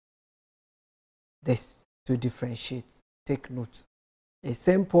use this to differentiate. Take note. It's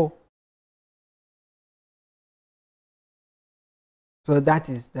simple. So that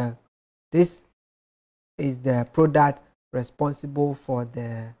is this is the product responsible for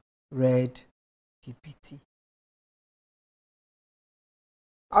the red PPT.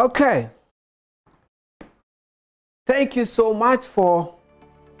 Okay. Thank you so much for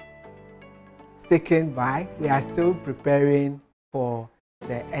sticking by. We are still preparing for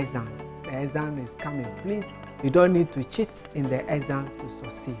the exams. The exam is coming. Please, you don't need to cheat in the exam to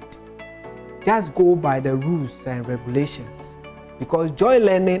succeed. Just go by the rules and regulations, because Joy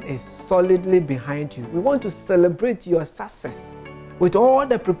Learning is solidly behind you. We want to celebrate your success with all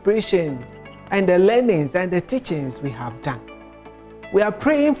the preparation and the learnings and the teachings we have done. We are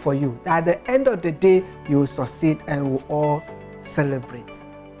praying for you that at the end of the day, you will succeed and we'll all celebrate.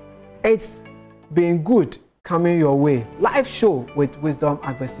 It's been good coming your way. Live show with Wisdom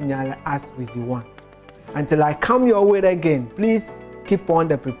Agbesinyala Ask Wizzy One. Until I come your way again, please keep on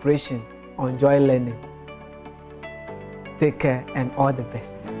the preparation on Joy Learning. Take care and all the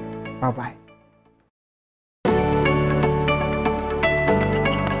best. Bye-bye.